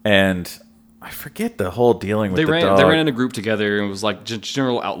 and I forget the whole dealing with They the ran dog. they ran in a group together and it was like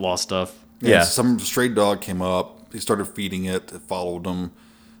general outlaw stuff. Yeah. Some stray dog came up. He started feeding it. It followed him,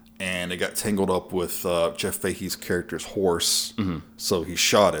 and it got tangled up with Jeff Fahey's character's horse. So he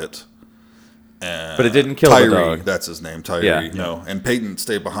shot it. But it didn't kill Tyree, the dog. that's his name, Tyree. Yeah. No, and Peyton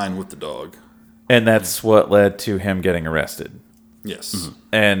stayed behind with the dog. And that's what led to him getting arrested. Yes.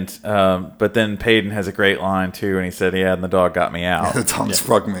 And but then Peyton has a great line too, and he said, "Yeah, and the dog got me out." The dog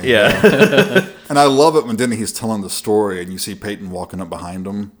struck me. Yeah, And I love it when Dennehy's telling the story and you see Peyton walking up behind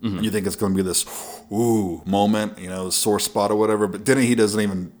him. And you think it's going to be this ooh moment, sore spot or whatever. But Dennehy doesn't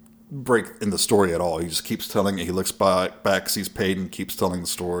even break in the story at all. He just keeps telling it. He looks back, sees Peyton, keeps telling the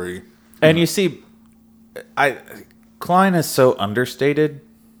story. and you see, Klein is so understated.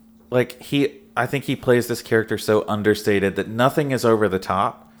 Like I think he plays this character so understated that nothing is over the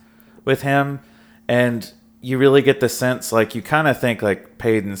top with him, and you really get the sense, like, you kind of think, like,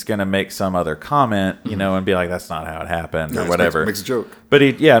 Payton's going to make some other comment, you know, and be like, that's not how it happened, or whatever. Makes a joke. But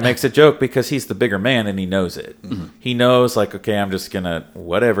he makes a joke because he's the bigger man and he knows it. He knows, like, okay, I'm just going to,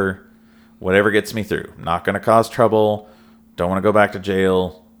 whatever gets me through. Not going to cause trouble. Don't want to go back to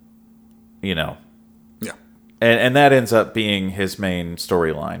jail, you know. Yeah. And that ends up being his main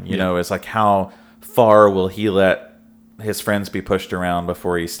storyline, you know, is like, how far will he let his friends be pushed around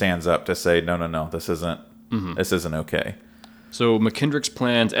before he stands up to say, no, this isn't okay. So McKendrick's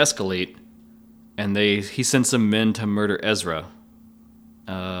plans escalate, and he sends some men to murder Ezra.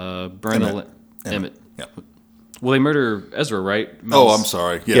 Emmett. Yeah. Well, they murder Ezra, right? Oh, I'm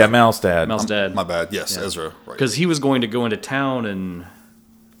sorry. Yeah, Mal's dad. Mal's dad. My bad. Yes, Ezra. Right. Because he was going to go into town and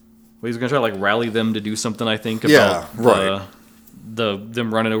he was going to try to, like, rally them to do something, I think, Yeah, about right.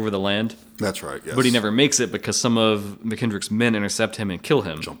 them running over the land. That's right, yes. But he never makes it because some of McKendrick's men intercept him and kill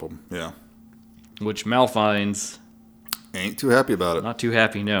him. Jump him, yeah. Which Mal finds Ain't too happy about it. not too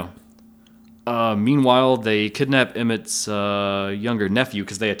happy, no. Meanwhile, they kidnap Emmett's younger nephew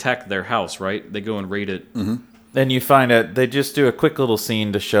because they attack their house, right? They go and raid it. Then you find out they just do a quick little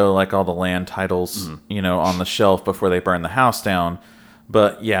scene to show, like, all the land titles, you know, on the shelf before they burn the house down.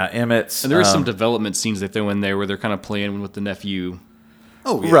 But yeah, Emmett's... And there is some development scenes they throw in there where they're kind of playing with the nephew.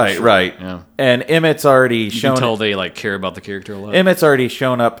 Oh, yeah. right, sure. right. Yeah. And Emmett's already You shown... can tell they, like, care about the character a lot. Emmett's already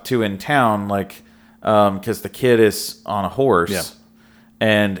shown up in town, like, because the kid is on a horse. Yeah.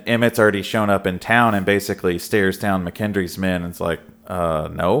 And Emmett's already shown up in town and basically stares down McKendry's men and it's like,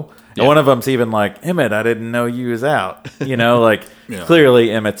 no. Yeah. And one of them's even like, Emmett, I didn't know you was out. You know, like, Yeah.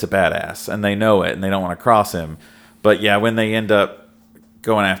 clearly Emmett's a badass and they know it and they don't want to cross him. But yeah, when they end up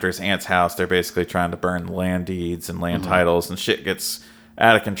going after his aunt's house, they're basically trying to burn land deeds and land titles and shit gets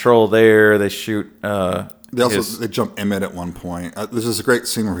out of control there. They shoot... They jump Emmett at one point. This is a great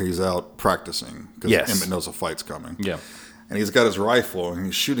scene where he's out practicing because Yes. Emmett knows a fight's coming. Yeah. And he's got his rifle and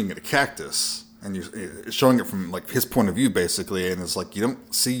he's shooting at a cactus and you're showing it from, like, his point of view basically. And it's like you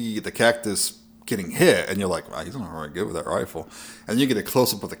don't see the cactus getting hit and you're like, wow, he's not very good with that rifle. And you get a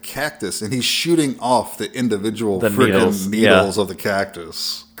close up of the cactus and he's shooting off the individual needles. needles of the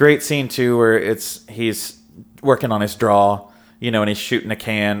cactus. Great scene too, where he's working on his draw, you know, and he's shooting a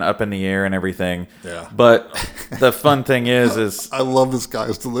can up in the air and everything. Yeah. But the fun thing is I love this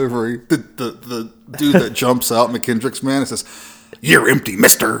guy's delivery. The dude that jumps out, McKendrick's man, and says, "You're empty,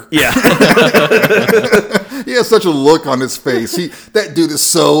 mister." yeah, He has such a look on his face. That dude is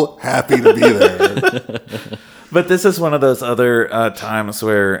so happy to be there. but this is one of those other times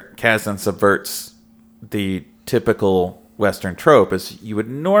where Kasdan subverts the typical Western trope. Is you would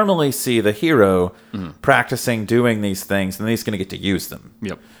normally see the hero practicing doing these things, and then he's going to get to use them.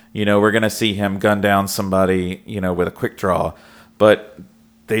 Yep. You know, we're going to see him gun down somebody, you know, with a quick draw, but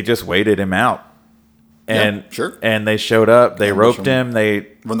they just waited him out. And Yeah, sure. And they showed up. They Ambush roped him. him. They,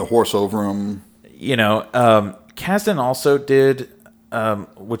 Run the horse over him. you know, Kasdan also did,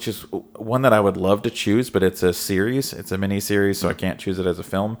 which is one that I would love to choose, but it's a series. It's a mini series, so I can't choose it as a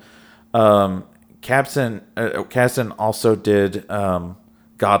film. Kasdan also did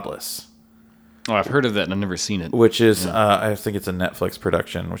Godless, Oh, I've heard of that and I've never seen it. which is I think it's a Netflix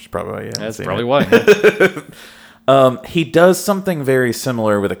production, which is probably why you haven't That's seen probably it. why. He does something very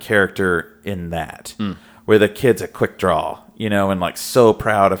similar with a character in that, where the kid's a quick draw, you know, and like so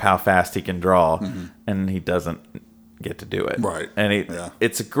proud of how fast he can draw, and he doesn't get to do it. Right. And Yeah.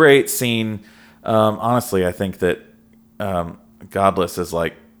 it's a great scene. Honestly, I think that Godless is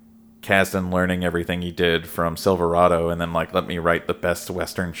like Kasdan learning everything he did from Silverado, and then like, let me write the best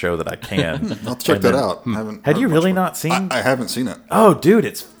Western show that I can. I'll check And that then- out. I haven't Had heard you much really about not seen? I haven't seen it. Oh, dude,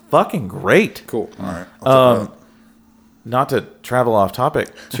 it's fucking great. Cool. All right. I'll check that out. Not to travel off topic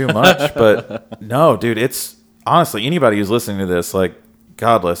too much, but no, dude, it's honestly anybody who's listening to this, like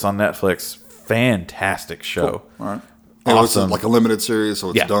Godless on Netflix, fantastic show. All right. It was Awesome. like a limited series, so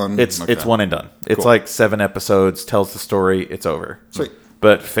it's Yeah, done. it's Okay. one and done. It's Cool. like 7 episodes, tells the story, it's over. Sweet.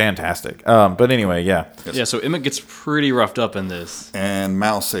 But fantastic. But anyway, yeah. Yes. Yeah, so Emmett gets pretty roughed up in this. And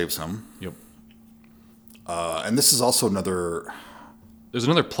Mal saves him. Yep. And this is also another. There's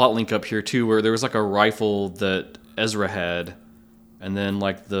another plot link up here too, where there was like a rifle that Ezra had, and then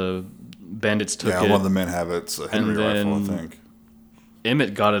like the bandits took Yeah, it. one of the men have it. It's a Henry rifle, I then- think.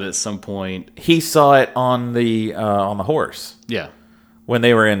 Emmett got it at some point. He saw it on the horse Yeah. when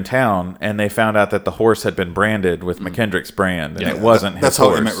they were in town, and they found out that the horse had been branded with McKendrick's brand, and Yeah, it wasn't his That's how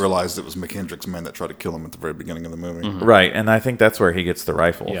horse. Emmett realized it was McKendrick's men that tried to kill him at the very beginning of the movie. Right, and I think that's where he gets the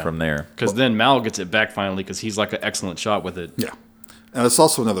rifle Yeah. from there. Because then Mal gets it back finally because he's like an excellent shot with it. Yeah. And it's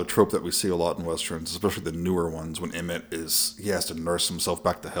also another trope that we see a lot in Westerns, especially the newer ones, when Emmett he has to nurse himself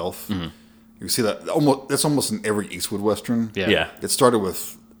back to health. You see that almost. That's almost in every Eastwood Western. Yeah. It started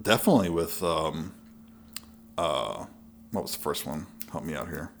with definitely with what was the first one? Help me out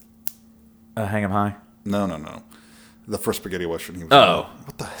here. Hang 'em High. No. The first spaghetti Western. He was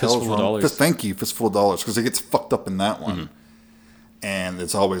what the hell? Fistful of Dollars. Thank you, Fistful of Dollars, because he gets fucked up in that one. And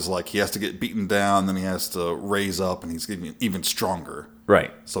it's always like he has to get beaten down, then he has to raise up, and he's getting even stronger.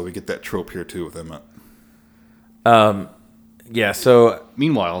 Right. So we get that trope here too with Emmett. Yeah. So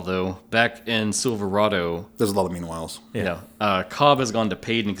Meanwhile, though, back in Silverado, There's a lot of meanwhiles. Cobb has gone to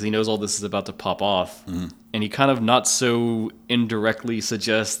Payton because he knows all this is about to pop off. And he kind of not so indirectly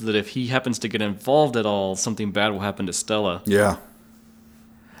suggests that if he happens to get involved at all, something bad will happen to Stella. Yeah.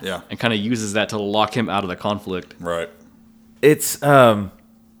 And kind of uses that to lock him out of the conflict. Right. it's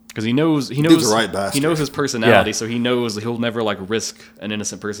Because he knows Dude's a right bastard. he knows his personality, Yeah. so he knows he'll never like risk an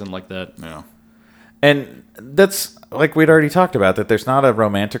innocent person like that. Yeah. And that's like we'd already talked about, that there's not a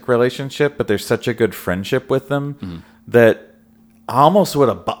romantic relationship, but there's such a good friendship with them that I almost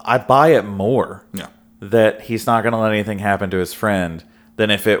I buy it more Yeah. that he's not going to let anything happen to his friend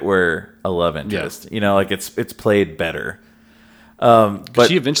than if it were a love interest. You know, like it's played better. But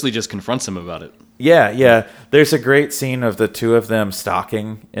She eventually just confronts him about it. yeah. There's a great scene of the two of them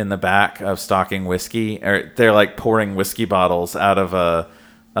stocking in the back of stocking whiskey, or they're like pouring whiskey bottles out of a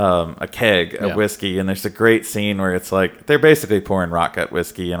keg of whiskey, and there's a great scene where it's like they're basically pouring rock gut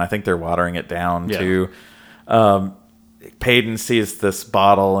whiskey, and I think they're watering it down too. Payton sees this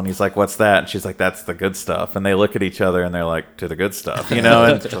bottle and he's like, "What's that?" And she's like, "That's the good stuff." And they look at each other and they're like, "To the good stuff," you know.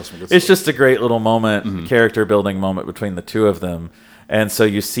 And it's just a great little moment, character building moment between the two of them. And so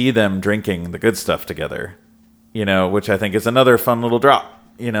you see them drinking the good stuff together, you know, which I think is another fun little drop.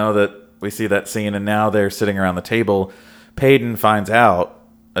 You know, that we see that scene, and now they're sitting around the table. Payton finds out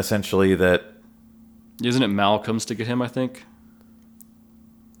essentially that Isn't it Mal comes to get him, I think?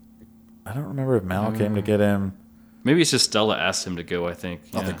 I don't remember if Mal came to get him. Maybe it's just Stella asked him to go, I think.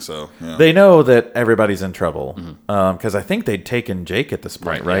 I think so. Yeah. They know that everybody's in trouble because I think they'd taken Jake at this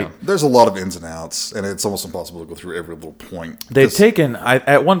point, right? Yeah. There's a lot of ins and outs, and it's almost impossible to go through every little point. They'd taken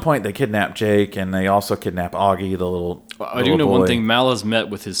at one point they kidnapped Jake, and they also kidnapped Augie, the little. I do know one thing. Mal has met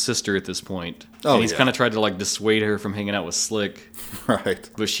with his sister at this point. Oh, and he's yeah. kind of tried to like dissuade her from hanging out with Slick. Right.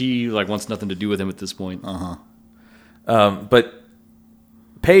 But she like wants nothing to do with him at this point. But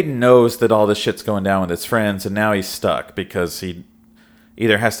Payton knows that all this shit's going down with his friends, and now he's stuck because he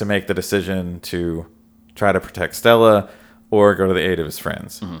either has to make the decision to try to protect Stella or go to the aid of his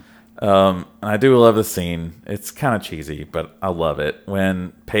friends. And I do love the scene. It's kind of cheesy, but I love it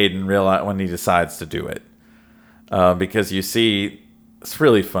when Payton when he decides to do it, because you see it's a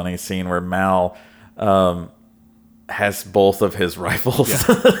really funny scene where Mal has both of his rifles.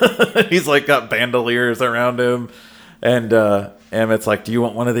 He's like got bandoliers around him. And Emmett's like, "Do you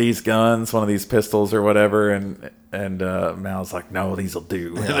want one of these guns, one of these pistols, or whatever?" And Mal's like, "No, these will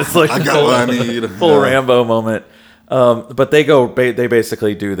do." And it's like I got what I need. full Rambo moment. But they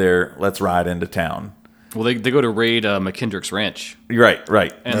basically do their let's ride into town. Well, they go to raid McKendrick's ranch. Right.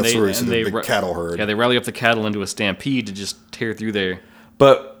 And That's they, where you see and the they big cattle herd. Yeah, they rally up the cattle into a stampede to just tear through there.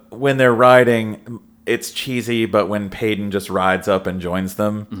 But when they're riding, it's cheesy. But when Payton just rides up and joins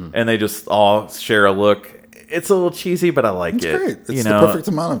them, and they just all share a look. It's a little cheesy, but I like It's it. great. It's you the know, perfect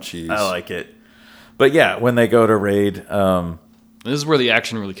amount of cheese. I like it. But yeah, when they go to raid, This is where the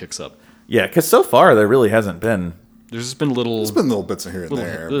action really kicks up. yeah, because so far there really hasn't been, There's just been little There's been little bits in here and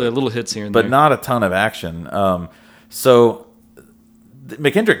there. little hits here and but there. not a ton of action. So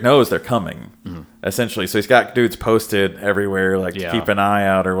McKendrick knows they're coming, essentially. So he's got dudes posted everywhere, like to keep an eye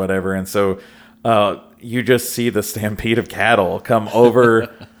out or whatever. And so you just see the stampede of cattle come over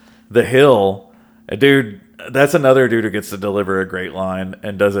the hill. A dude. That's another dude who gets to deliver a great line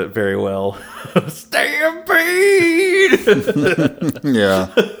and does it very well. Stampede! Yeah.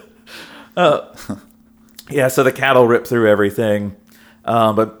 Yeah, so the cattle rip through everything.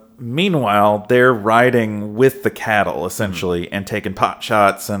 But meanwhile, they're riding with the cattle, essentially, and taking pot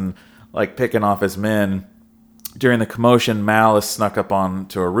shots and like picking off his men. During the commotion, Mal is snuck up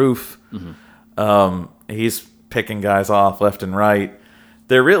onto a roof. He's picking guys off left and right.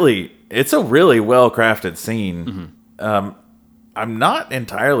 It's a really well-crafted scene. I'm not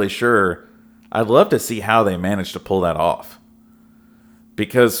entirely sure. I'd love to see how they managed to pull that off.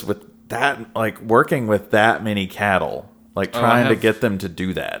 Because with that, like working with that many cattle, like trying to get them to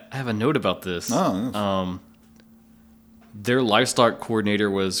do that. I have a note about this. Oh, Their livestock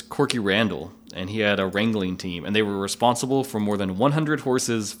coordinator was Corky Randall, and he had a wrangling team, and they were responsible for more than 100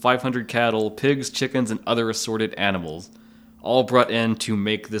 horses, 500 cattle, pigs, chickens, and other assorted animals, all brought in to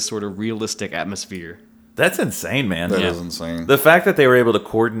make this sort of realistic atmosphere. That's insane, man. That is insane. The fact that they were able to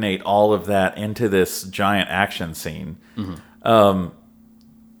coordinate all of that into this giant action scene.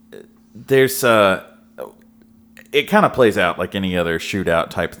 There's it kind of plays out like any other shootout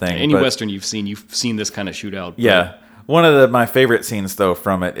type thing. Any Western you've seen this kind of shootout. Yeah. One of my favorite scenes, though,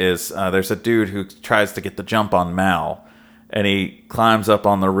 from it is there's a dude who tries to get the jump on Mal, and he climbs up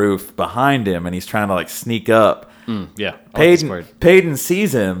on the roof behind him, and he's trying to, like, sneak up. Yeah. Payton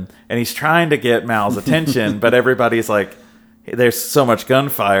sees him, and he's trying to get Mal's attention, but everybody's like, there's so much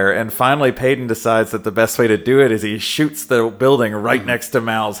gunfire, and finally Payton decides that the best way to do it is he shoots the building right next to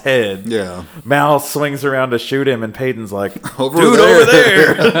Mal's head. Yeah. Mal swings around to shoot him, and Payton's like, Over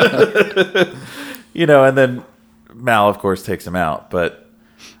there. You know, and then Mal, of course, takes him out, but...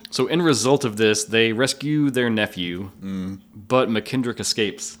 So in result of this, they rescue their nephew, but McKendrick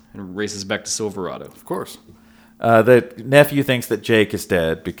escapes and races back to Silverado. Of course. The nephew thinks that Jake is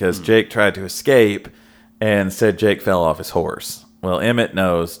dead because Jake tried to escape and said Jake fell off his horse. Well, Emmett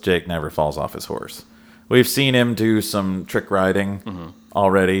knows Jake never falls off his horse. We've seen him do some trick riding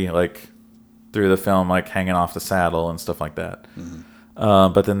already, like through the film, like hanging off the saddle and stuff like that.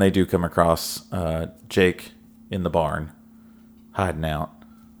 But then they do come across Jake in the barn, hiding out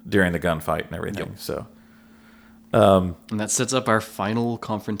during the gunfight and everything. Yep. So, And that sets up our final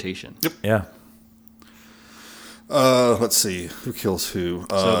confrontation. Yep. yeah. Let's see who kills who.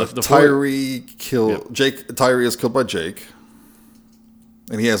 So the Tyree Yep. Jake. Tyree is killed by Jake,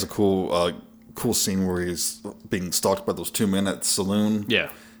 and he has a cool scene where he's being stalked by those two men at the saloon. Yeah.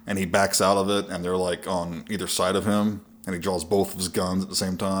 And he backs out of it, and they're like on either side of him, and he draws both of his guns at the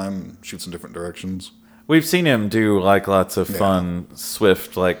same time and shoots in different directions. We've seen him do like lots of fun,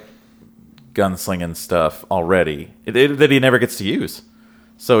 swift, like gunslinging stuff already that he never gets to use.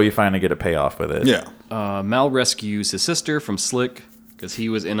 So you finally get a payoff with it. Yeah. Mal rescues his sister from Slick because he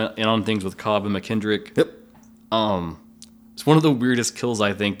was in on things with Cobb and McKendrick. Yep. It's one of the weirdest kills,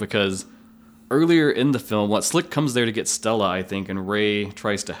 I think, because earlier in the film, Slick comes there to get Stella, I think, and Ray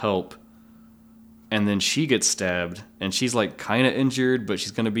tries to help. And then she gets stabbed, and she's like kind of injured, but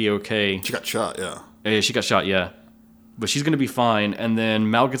she's going to be okay. She got shot, yeah. She got shot, yeah. But she's going to be fine. And then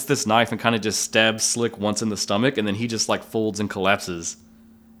Mal gets this knife and kind of just stabs Slick once in the stomach, and then he just like folds and collapses.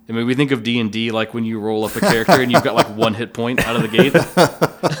 I mean, we think of D&D like when you roll up a character and you've got like one hit point out of the gate.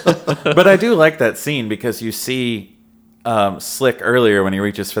 But I do like that scene because you see Slick earlier when he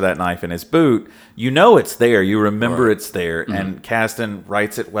reaches for that knife in his boot. You know it's there. You remember it's there. And Kasdan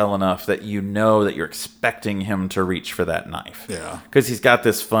writes it well enough that you know that you're expecting him to reach for that knife. Yeah. Because he's got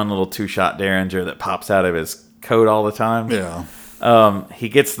this fun little two-shot Derringer that pops out of his coat all the time. Yeah. He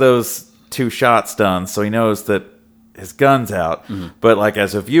gets those 2 shots done, so he knows that his gun's out. But like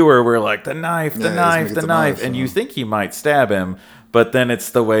as a viewer, we're like, the knife, the knife. And you think he might stab him, but then it's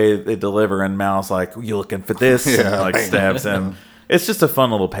the way they deliver, and Mal's like, you looking for this? And like stabs him. It's just a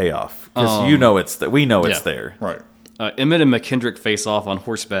fun little payoff. Because you know we know it's there. Right. Emmett and McKendrick face off on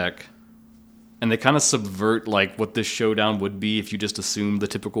horseback. And they kind of subvert like what this showdown would be if you just assume the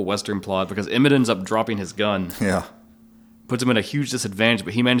typical Western plot, because Emmett ends up dropping his gun. Yeah. Puts him at a huge disadvantage,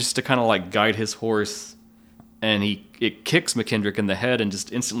 but he manages to kind of like guide his horse, and it kicks McKendrick in the head and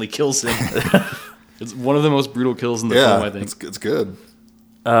just instantly kills him. It's one of the most brutal kills in the film, I think. It's good.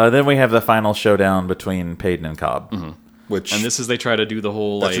 Then we have the final showdown between Payton and Cobb. Which, And this is they try to do the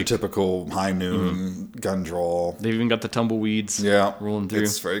whole that's your like typical high noon gun draw. they've even got the tumbleweeds rolling through.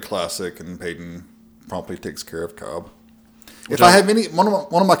 It's very classic, and Payton promptly takes care of Cobb. If I have one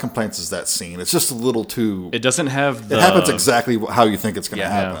of my complaints is that scene. It's just a little too. It doesn't have the It happens exactly how you think it's going to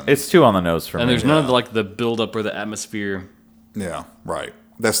Yeah. happen. It's too on the nose for me. and there's none of the, like the build up or the atmosphere. Yeah, right.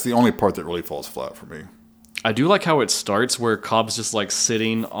 That's the only part that really falls flat for me. I do like how it starts where Cobb's just like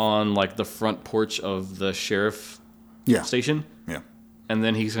sitting on like the front porch of the sheriff Yeah. station, Yeah. and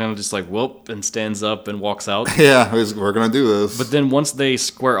then he's kind of just like whoop and stands up and walks out. Yeah, we're going to do this. But then once they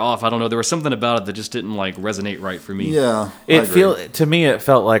square off, I don't know, there was something about it that just didn't like resonate right for me. yeah, I agree. To me, it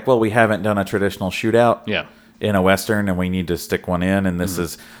felt like, well, we haven't done a traditional shootout. Yeah. In a Western, and we need to stick one in, and this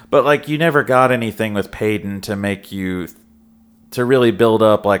is... But, like, you never got anything with Payton to make you... To really build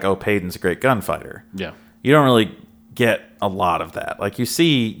up, like, oh, Payton's a great gunfighter. Yeah. You don't really get a lot of that. Like, you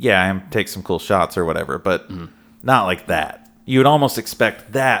see, him take some cool shots or whatever, but not like that. You would almost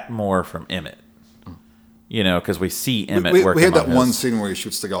expect that more from Emmett. You know, because we see Emmett working We had that on one his- scene where he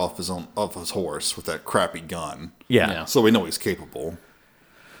shoots the guy off his horse with that crappy gun. Yeah. So we know he's capable.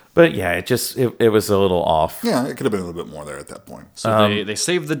 But, yeah, it was a little off. Yeah, it could have been a little bit more there at that point. So they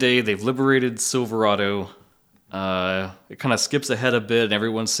save the day. They've liberated Silverado. It kind of skips ahead a bit, and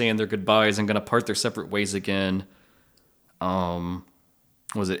everyone's saying their goodbyes and going to part their separate ways again.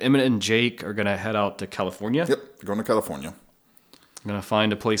 was it Emmett and Jake are gonna head out to California. Yep, they're going to California. Gonna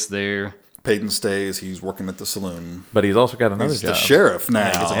find a place there. Peyton stays. He's working at the saloon. But he's also got another He's job. the sheriff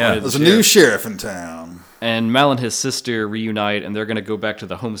now. Yeah, There's a new sheriff in town. And Mal and his sister reunite, and they're gonna go back to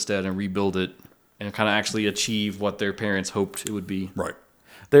the homestead and rebuild it, and kind of actually achieve what their parents hoped it would be. Right.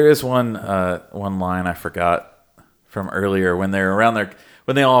 There is one line I forgot from earlier when they're around there,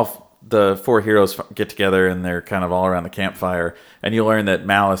 when the four heroes get together and they're kind of all around the campfire, and you learn that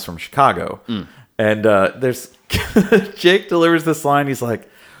Mal is from Chicago. And there's Jake delivers this line. He's like,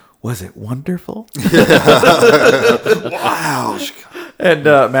 "Was it wonderful?" Wow. And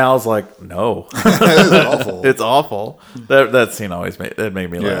Mal's like, "No, It's awful. it's awful." That scene always made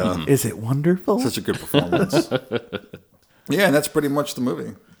me laugh. Yeah. Is it wonderful? Such a good performance. Yeah, and that's pretty much the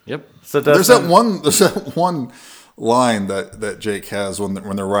movie. Yep. So There's that one line that Jake has when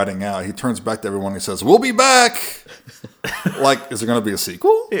they're riding out. He turns back to everyone. And he says, "We'll be back." Like, is there going to be a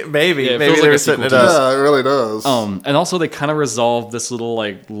sequel? Maybe Yeah, it maybe feels they like were a setting sequel it to up. Yeah, it really does. And also they kind of resolve this little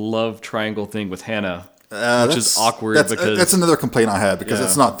like love triangle thing with Hannah, which is awkward because that's another complaint I had because Yeah.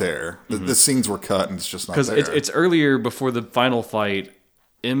 it's not there. The scenes were cut and it's just not there. it's earlier before the final fight.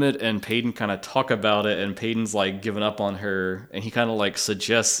 Emmett and Peyton kind of talk about it, and Peyton's like giving up on her, and he kind of like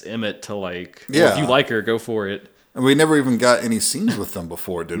suggests Emmett to like, well, if Yeah. you like her, go for it. And we never even got any scenes with them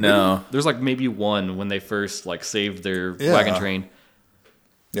before, did we? No, There's like maybe one when they first like saved their Yeah. wagon train,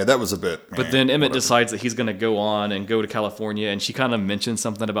 Yeah, that was a bit. but then Emmett decides that he's gonna go on and go to California, and she kind of mentions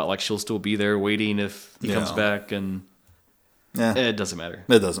something about like she'll still be there waiting if he comes Yeah. back, and Yeah, it doesn't matter.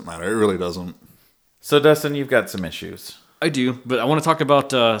 it doesn't matter. It really doesn't. So Dustin, you've got some issues. I do, but I want to talk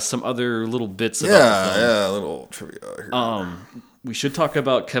about some other little bits about the Yeah, film. yeah, a little trivia here. We should talk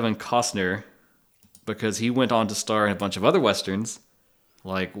about Kevin Costner because he went on to star in a bunch of other westerns,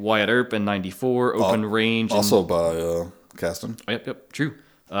 like Wyatt Earp in '94, Open Range. Also by Caston. Yep, true.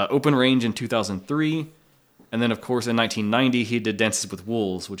 Open Range in 2003, and then of course in 1990 he did Dances with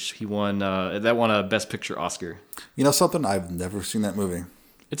Wolves, which he won. That won a Best Picture Oscar. You know something? I've never seen that movie.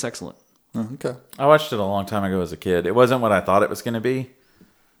 It's excellent. Oh, okay. I watched it a long time ago as a kid. It wasn't what I thought it was going to be,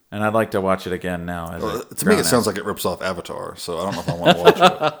 and I'd like to watch it again now. To me, it sounds like it rips off Avatar, so I don't know if I want to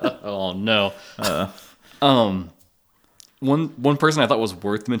watch it. Oh no. One person I thought was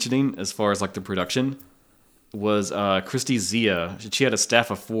worth mentioning as far as like the production was Christy Zia. She had a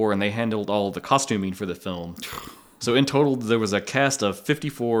staff of 4, and they handled all the costuming for the film. So in total, there was a cast of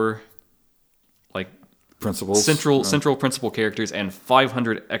 54 like Principles. central principal characters and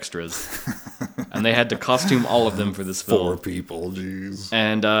 500 extras, and they had to costume all of them for this film. 4 people, jeez.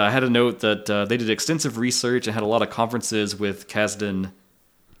 And I had a note that they did extensive research and had a lot of conferences with Kasdan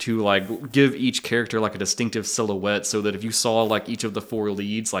to like give each character like a distinctive silhouette, so that if you saw like each of the 4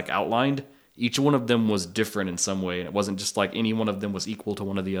 leads like outlined, each one of them was different in some way, and it wasn't just like any one of them was equal to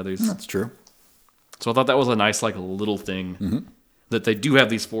one of the others. That's true. So I thought that was a nice like little thing that they do have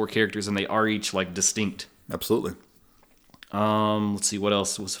these 4 characters and they are each like distinct. Absolutely. Let's see what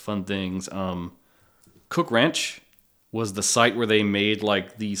else was fun things. Cook Ranch was the site where they made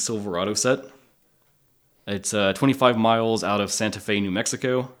like the Silverado set. It's 25 miles out of Santa Fe, New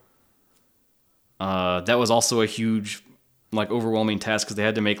Mexico. That was also a huge, like, overwhelming task because they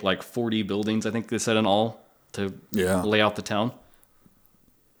had to make like 40 buildings, I think they said in all, to lay out the town.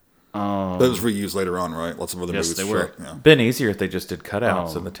 That was reused later on, right? Lots of other Yes, movies. they were. Yeah. been easier if they just did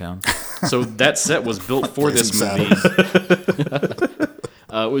cutouts in the town. So that set was built for this Blazing movie.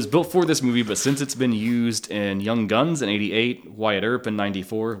 It was built for this movie, but since it's been used in Young Guns in '88, Wyatt Earp in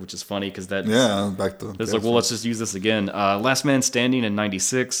 '94, which is funny because that Back to. it's like, well, let's just use this again. Last Man Standing in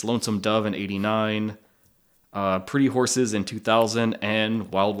 '96, Lonesome Dove in '89, Pretty Horses in 2000,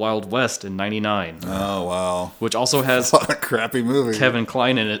 and Wild Wild West in '99, Oh wow! which also has What a crappy movie. Kevin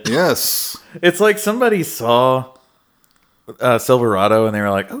Kline in it. Yes. It's like somebody saw Silverado and they were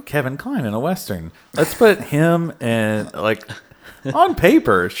like, "Oh, Kevin Kline in a western. Let's put him in like on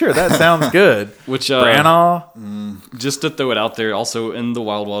paper. Sure, that sounds good." Which Branagh. just to throw it out there, also in the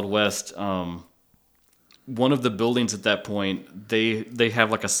Wild Wild West, one of the buildings at that point, they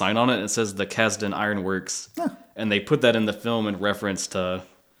have like a sign on it and it says the Kasdan Iron Works, and they put that in the film in reference to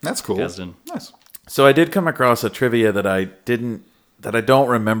That's cool. Kasdan. Nice. So I did come across a trivia that I don't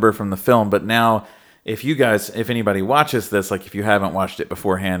remember from the film, but now if anybody watches this, like if you haven't watched it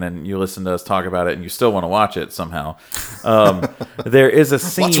beforehand and you listen to us talk about it and you still want to watch it somehow, there is a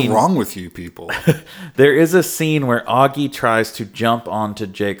scene. What's wrong with you people? There is a scene where Augie tries to jump onto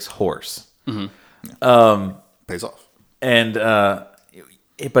Jake's horse, Pays off. and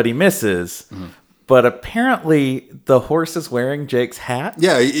but he misses. but apparently the horse is wearing Jake's hat.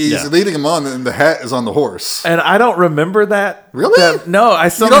 Yeah, he's Yeah. leading him on, and the hat is on the horse. And I don't remember that. Really? No, I You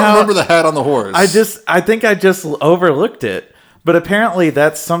somehow don't remember the hat on the horse. I think I just overlooked it. But apparently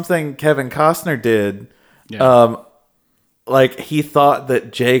that's something Kevin Costner did. Yeah. Like he thought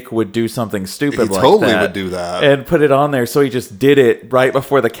that Jake would do something stupid He like totally that would do that. and put it on there. So he just did it right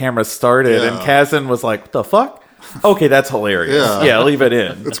before the camera started. And Yeah. Kazan was like, "What the fuck? Okay, that's hilarious. Yeah. Leave it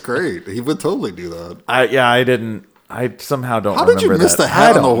in." It's great. He would totally do that. I somehow don't How remember did you miss that. the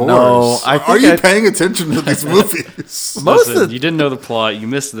hat I on the don't horse? know. Are you paying attention to these movies? most Listen, of you didn't know the plot. You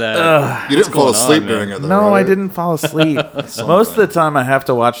missed that. You didn't fall going on, asleep man? during it, though, No, right? I didn't fall asleep. Most of the time, I have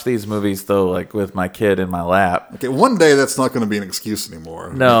to watch these movies though, like with my kid in my lap. Okay, one day that's not going to be an excuse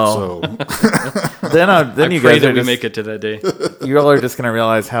anymore. No. So, Then I you pray guys that are we just, make it to that day. you all are just gonna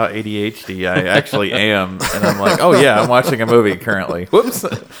realize how ADHD I actually am, and I'm like, oh yeah, I'm watching a movie currently. Whoops.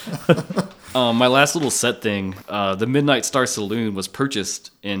 My last little set thing, the Midnight Star Saloon was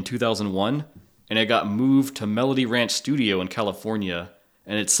purchased in 2001, and it got moved to Melody Ranch Studio in California,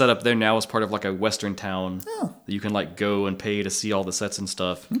 and it's set up there now as part of like a western town that you can like go and pay to see all the sets and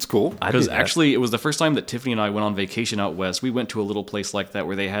stuff. that's cool. Because that. actually, it was the first time that Tiffany and I went on vacation out west. We went to a little place like that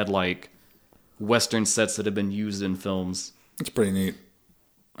where they had like western sets that had been used in films. That's pretty neat.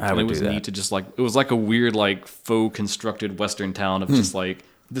 I And would it was do that. neat to just like, it was like a weird like faux constructed western town of just like,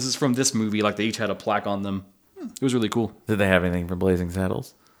 this is from this movie. Like they each had a plaque on them. It was really cool. Did they have anything from Blazing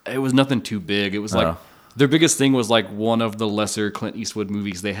Saddles? It was nothing too big. It was like, Oh. their biggest thing was like one of the lesser Clint Eastwood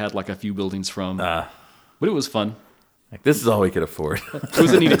movies they had like a few buildings from. But it was fun. Like this is all we could afford. It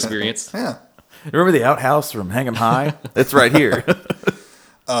was a neat experience. Yeah. Remember the outhouse from Hang 'em High? It's right here.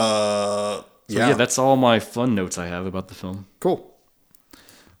 So Yeah. yeah, that's all my fun notes I have about the film. Cool.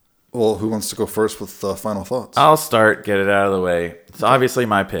 Well, who wants to go first with final thoughts? I'll start, get it out of the way. It's obviously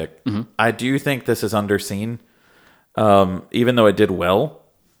my pick. I do think this is underseen. Even though it did well,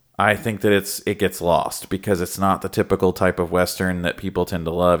 I think that it gets lost because it's not the typical type of Western that people tend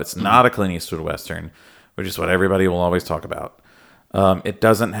to love. It's not a Clint Eastwood Western, which is what everybody will always talk about. It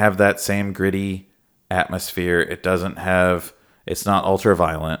doesn't have that same gritty atmosphere. It's not ultra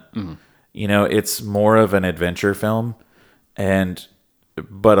violent. You know, it's more of an adventure film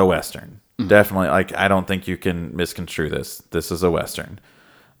but a Western. Definitely. Like, I don't think you can misconstrue this. This is a Western.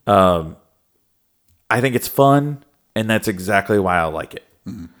 I think it's fun, and that's exactly why I like it.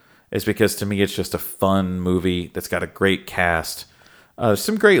 It's because to me, it's just a fun movie that's got a great cast.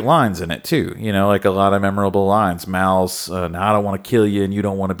 Some great lines in it too. You know, like a lot of memorable lines. Mal's, "Now I don't want to kill you, and you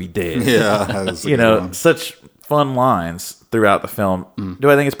don't want to be dead." Yeah. that is a You good know, one. such fun lines throughout the film.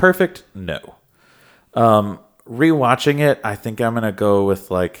 Do I think it's perfect? No. Rewatching it, I think I'm gonna go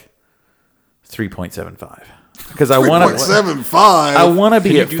with like 3.75 because I want to. 3.75. I want to Can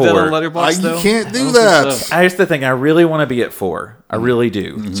be you at do that on 4. Letterboxd You though? can't I do don't that. think so. Here's the thing: I really want to be at 4. I really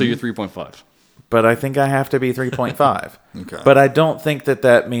do. So you're 3.5. But I think I have to be 3.5. Okay. But I don't think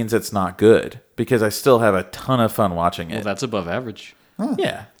that means it's not good because I still have a ton of fun watching Well, it. that's above average.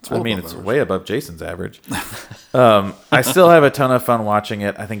 Yeah. I well mean, above it's average. way above Jason's average. I still have a ton of fun watching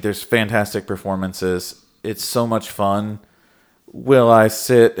it. I think there's fantastic performances. It's so much fun. Will I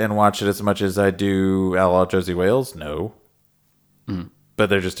sit and watch it as much as I do a la Josie Wales? No. But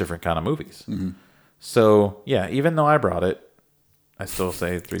they're just different kind of movies. So, yeah, even though I brought it, I still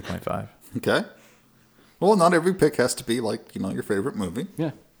say 3.5. Okay. Well, not every pick has to be like, your favorite movie.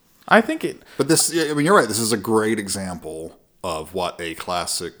 Yeah. I think it... But this, I mean, you're right. This is a great example of what a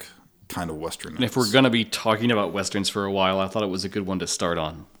classic kind of Western is. And if we're going to be talking about Westerns for a while, I thought it was a good one to start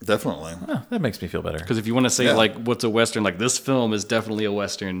on. Definitely. Oh, that makes me feel better. Because if you want to say, Yeah. like, what's a Western, like, this film is definitely a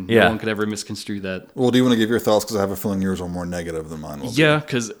Western. Yeah. No one could ever misconstrue that. Well, do you want to give your thoughts? Because I have a feeling yours are more negative than mine will be. Yeah,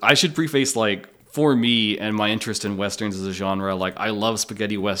 because I should preface, like, for me and my interest in Westerns as a genre, like, I love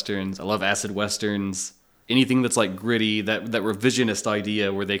spaghetti Westerns. I love acid Westerns. Anything that's, like, gritty, that revisionist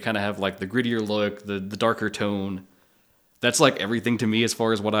idea where they kind of have, like, the grittier look, the darker tone. That's, like, everything to me as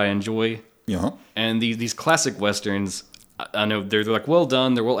far as what I enjoy. Yeah. And these classic Westerns, I know they're like well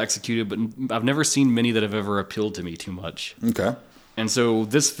done, they're well executed, but I've never seen many that have ever appealed to me too much. Okay. And so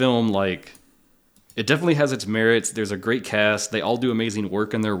this film, like, it definitely has its merits. There's a great cast. They all do amazing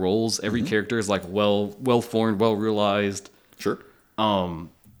work in their roles. Every character is like well formed, well realized. Sure.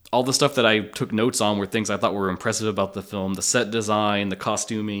 All the stuff that I took notes on were things I thought were impressive about the film. The set design, the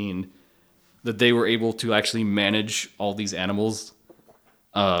costuming, that they were able to actually manage all these animals.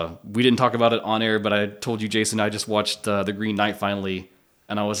 We didn't talk about it on air, but I told you, Jason, I just watched The Green Knight finally,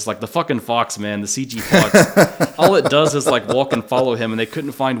 and I was just like, the fucking fox, man, the CG fox. All it does is like walk and follow him, and they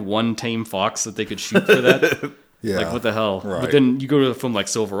couldn't find one tame fox that they could shoot for that. Yeah. Like, what the hell? Right. But then you go to a film like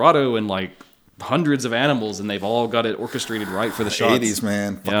Silverado and like hundreds of animals, and they've all got it orchestrated right for the shots. 80s,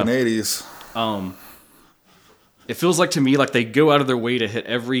 man. Fucking Yeah. 80s. It feels like to me like they go out of their way to hit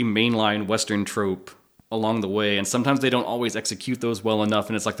every mainline Western trope along the way, and sometimes they don't always execute those well enough,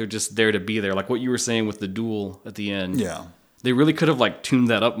 and it's like they're just there to be there. Like what you were saying with the duel at the end. Yeah. They really could have like tuned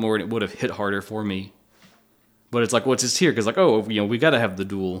that up more, and it would have hit harder for me. But it's like, what's just here? Because like, oh, we got to have the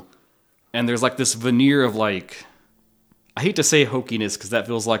duel, and there's like this veneer of like, I hate to say hokiness because that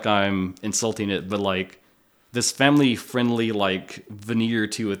feels like I'm insulting it, but like this family-friendly like veneer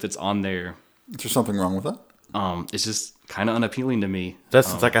to it that's on there. Is there something wrong with that? It's just kind of unappealing to me.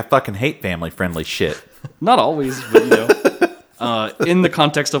 Justin's like, I fucking hate family-friendly shit. Not always, but in the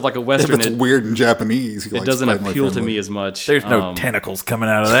context of like a If Western, it's weird in Japanese, it doesn't appeal to me as much. There's no tentacles coming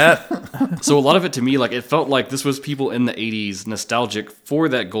out of that. So a lot of it to me, like it felt like this was people in the 80s nostalgic for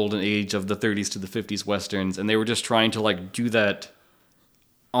that golden age of the 30s to the 50s Westerns, and they were just trying to like do that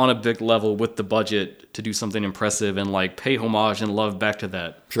on a big level with the budget to do something impressive and like pay homage and love back to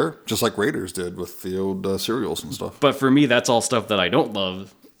that. Sure. Just like Raiders did with the old serials and stuff. But for me, that's all stuff that I don't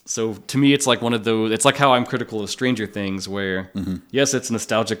love. So to me, it's like one of those, it's like how I'm critical of Stranger Things where, yes, it's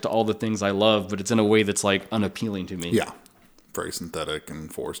nostalgic to all the things I love, but it's in a way that's like unappealing to me. Yeah. Very synthetic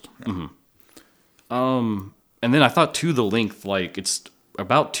and forced. Yeah. And then I thought too, the length, like it's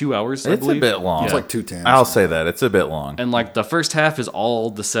about 2 hours, I It's a believe. bit long. It's like 210. I'll say that. It's a bit long. And like the first half is all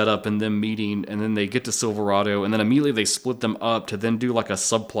the setup and them meeting, and then they get to Silverado, and then immediately they split them up to then do like a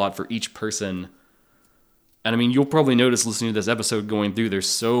subplot for each person. And I mean, you'll probably notice listening to this episode going through, there's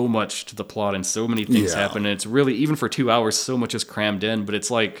so much to the plot and so many things happen. And it's really, even for 2 hours, so much is crammed in, but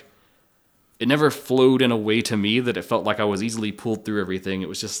it's like, it never flowed in a way to me that it felt like I was easily pulled through everything. It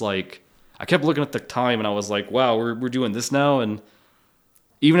was just like, I kept looking at the time and I was like, wow, we're doing this now. And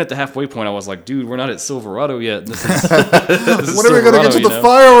even at the halfway point, I was like, dude, we're not at Silverado yet. This is, this is When are we going to get to Silverado, the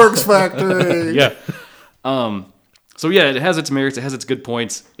fireworks factory? Yeah. So yeah, it has its merits. It has its good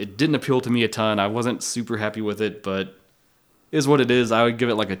points. It didn't appeal to me a ton. I wasn't super happy with it, but it is what it is. I would give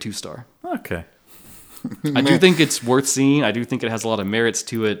it like a 2-star. Okay. I do think it's worth seeing. I do think it has a lot of merits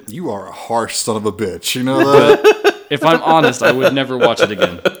to it. You are a harsh son of a bitch. You know that? If I'm honest, I would never watch it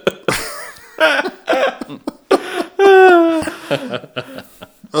again.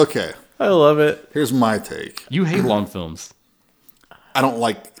 Okay. I love it. Here's my take. You hate long films. I don't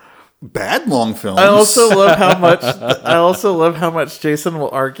like bad long films. I also love how much Jason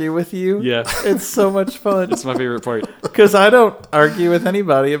will argue with you. Yeah. It's so much fun. It's my favorite part. Because I don't argue with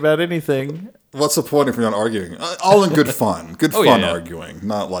anybody about anything. What's the point if you're not arguing? All in good fun. Good Oh, fun yeah. arguing.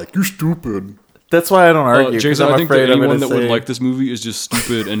 Not like, you're stupid. That's why I don't argue. 'cause Jason, I'm I think that afraid I'm anyone gonna that would say- like this movie is just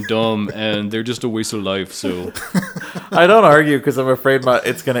stupid and dumb, and they're just a waste of life. So I don't argue because I'm afraid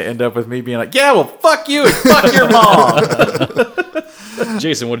it's going to end up with me being like, yeah, well, fuck you and fuck your mom.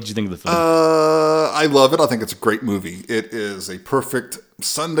 Jason, what did you think of the film? I love it. I think it's a great movie. It is a perfect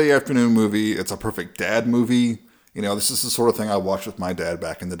Sunday afternoon movie. It's a perfect dad movie. You know, this is the sort of thing I watched with my dad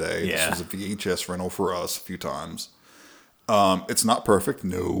back in the day. Yeah. This was a VHS rental for us a few times. It's not perfect.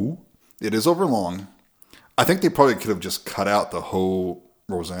 No. It is overlong. I think they probably could have just cut out the whole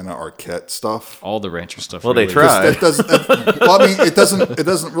Rosanna Arquette stuff. All the rancher stuff. Well, they really. tried. It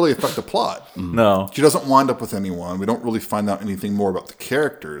doesn't really affect the plot. No. She doesn't wind up with anyone. We don't really find out anything more about the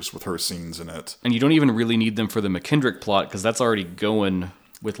characters with her scenes in it. And you don't even really need them for the McKendrick plot because that's already going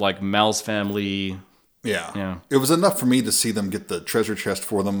with like Mal's family. Yeah. It was enough for me to see them get the treasure chest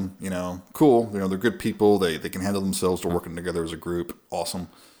for them. You know, cool. You know, they're good people. They can handle themselves. They're working together as a group. Awesome.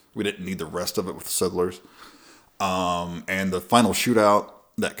 We didn't need the rest of it with the settlers. And the final shootout,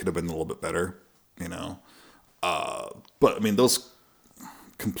 that could have been a little bit better, you know. But, I mean, those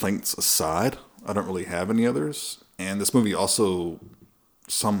complaints aside, I don't really have any others. And this movie also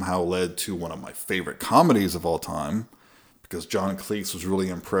somehow led to one of my favorite comedies of all time because John Cleese was really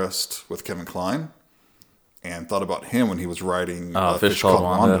impressed with Kevin Kline and thought about him when he was writing Fish Called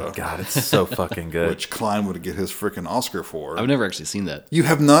Wanda. God, it's so fucking good. which Kline would get his freaking Oscar for. I've never actually seen that. You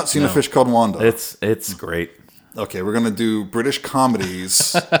have not seen A Fish Called Wanda? It's great. Okay, we're going to do British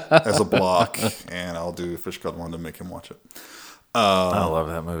comedies as a block, and I'll do Fish Called Wanda and make him watch it. I love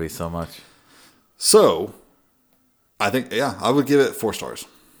that movie so much. So, I think, I would give it 4 stars.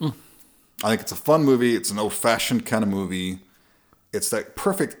 I think it's a fun movie. It's an old-fashioned kind of movie. It's that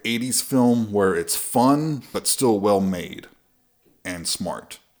perfect 80s film where it's fun, but still well-made and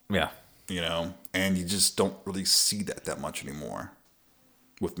smart, Yeah. you know? And you just don't really see that much anymore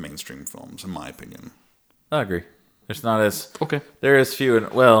with mainstream films, in my opinion. I agree. There's not as... Okay. There is few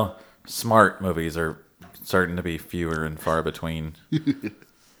and... Well, smart movies are starting to be fewer and far between.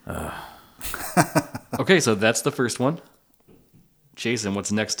 Okay, so that's the first one. Jason,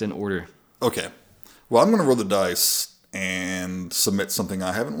 what's next in order? Okay. Well, I'm going to roll the dice and submit something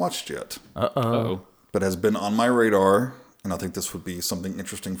I haven't watched yet, Uh-oh. but has been on my radar, and I think this would be something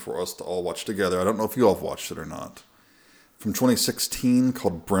interesting for us to all watch together. I don't know if you all have watched it or not. From 2016,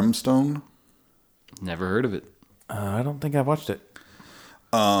 called Brimstone. Never heard of it. I don't think I've watched it.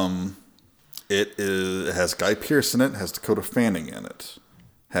 It has Guy Pearce in it, has Dakota Fanning in it,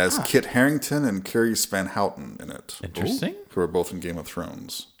 has Kit Harington and Cary Van Houten in it. Interesting. Who are both in Game of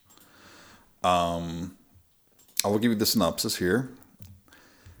Thrones. I will give you the synopsis here.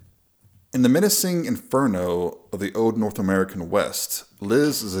 In the menacing inferno of the old North American West,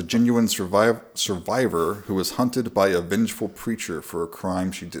 Liz is a genuine survivor who is hunted by a vengeful preacher for a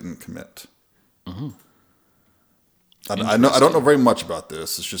crime she didn't commit. Mm-hmm. I don't know very much about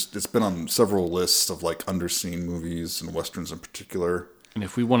this. It's been on several lists of like underseen movies and westerns in particular. And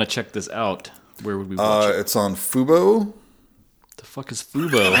if we want to check this out, where would we watch it? It's on Fubo. The fuck is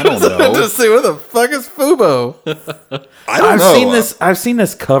Fubo? I don't know. Just say, what the fuck is Fubo? I don't know. I've seen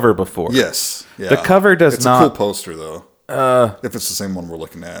this cover before. Yes. Yeah. The cover does it's not. It's a cool poster though. If it's the same one we're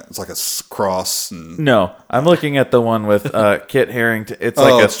looking at, it's like a cross. And No, I'm looking at the one with Kit Harington. It's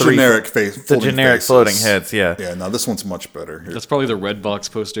like a generic face. The generic floating heads. Yeah. Yeah. No, this one's much better. That's probably the red box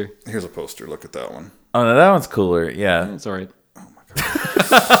poster. Here's a poster. Look at that one. Oh no, that one's cooler. Yeah. It's all right.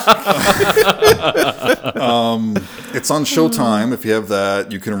 It's on Showtime. If you have that,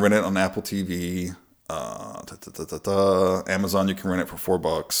 you can rent it on Apple TV. Amazon, you can rent it for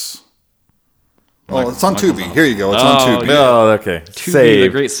 $4. Oh, it's on Tubi. Here you go. It's on Tubi. Oh, okay. Tubi, the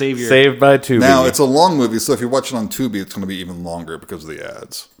great savior. Saved by Tubi. Now, it's a long movie, so if you watch it on Tubi, it's going to be even longer because of the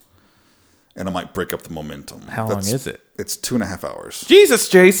ads. And it might break up the momentum. How long is it? It's 2.5 hours. Jesus,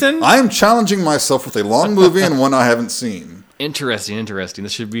 Jason. I am challenging myself with a long movie and one I haven't seen. Interesting.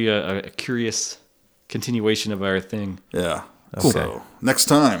 This should be a curious continuation of our thing. Yeah. Okay. So, next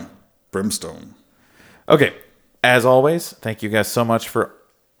time, Brimstone. Okay. As always, thank you guys so much for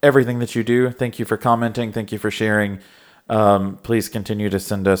everything that you do. Thank you for commenting. Thank you for sharing. Please continue to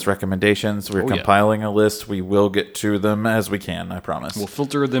send us recommendations. We're compiling a list. We will get to them as we can, I promise. We'll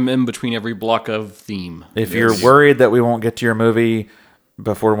filter them in between every block of theme. If you're worried that we won't get to your movie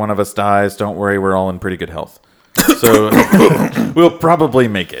before one of us dies, don't worry. We're all in pretty good health. So we'll probably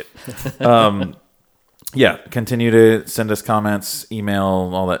make it. Yeah, continue to send us comments,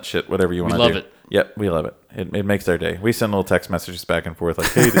 email, all that shit, whatever you want to do. We love it. Yep, we love it. It makes our day. We send little text messages back and forth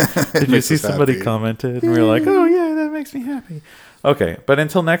like, hey, did you see somebody commented? And we're like, oh, yeah, that makes me happy. Okay, but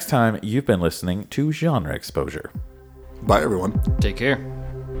until next time, you've been listening to Genre Exposure. Bye, everyone. Take care.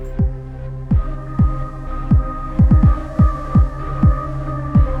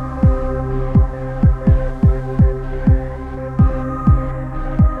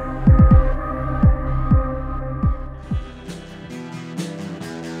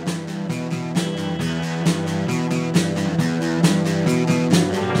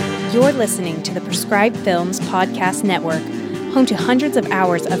 You're listening to the Prescribed Films Podcast Network, home to hundreds of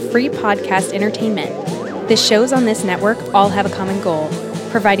hours of free podcast entertainment. The shows on this network all have a common goal,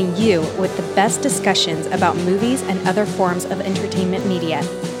 providing you with the best discussions about movies and other forms of entertainment media.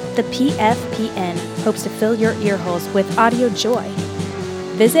 The PFPN hopes to fill your earholes with audio joy.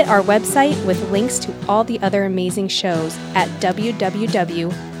 Visit our website with links to all the other amazing shows at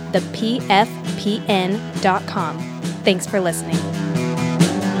www.thepfpn.com. Thanks for listening.